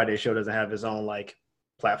the Friday show doesn't have its own like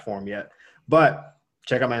platform yet. But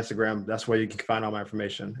check out my Instagram. That's where you can find all my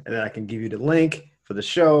information. And then I can give you the link for the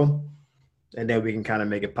show, and then we can kind of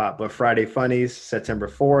make it pop. But Friday Funnies, September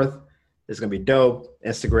 4th. It's going to be dope.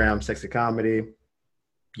 Instagram, Sexy Comedy.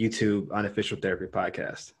 YouTube, Unofficial Therapy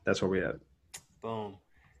Podcast. That's where we at. Boom.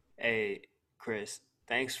 Hey, Chris.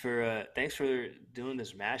 Thanks for doing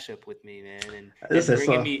this mashup with me, man,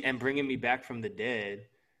 and bringing me back from the dead.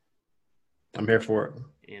 I'm here for it.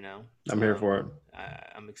 You know, I'm here for it.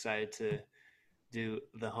 I'm excited to do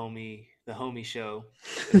the homie show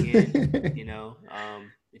again. You know,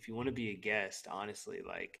 if you want to be a guest, honestly,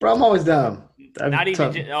 like, bro, I'm always down.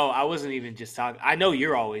 I wasn't even just talking. I know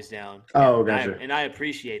you're always down. Oh, gotcha. And I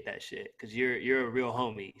appreciate that shit because you're a real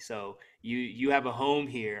homie. So you have a home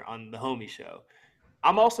here on the homie show.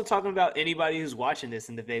 I'm also talking about anybody who's watching this,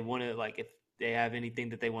 and if they want to, like, if they have anything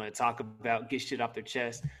that they want to talk about, get shit off their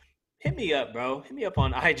chest, hit me up, bro. Hit me up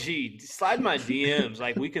on IG. Slide my DMs.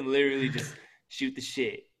 Like, we can literally just shoot the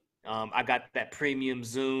shit. I got that premium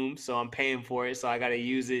Zoom, so I'm paying for it, so I got to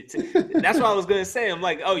use it. That's what I was going to say. I'm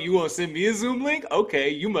like, oh, you want to send me a Zoom link? Okay,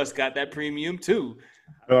 you must got that premium too.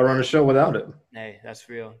 How do I run a show without it? Hey, that's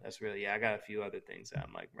real. That's real. Yeah, I got a few other things that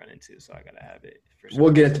I'm like running to, so I got to have it. For sure.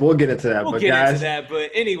 We'll get into that.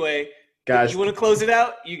 But anyway, guys, you want to close it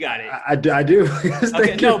out? You got it. I do.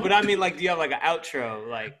 Okay, no, but I mean, like, do you have like an outro?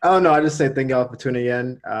 Like, oh no, I just say thank y'all for tuning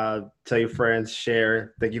in. Tell your friends,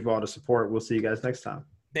 share. Thank you for all the support. We'll see you guys next time.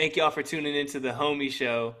 Thank y'all for tuning into the homie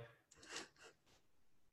show.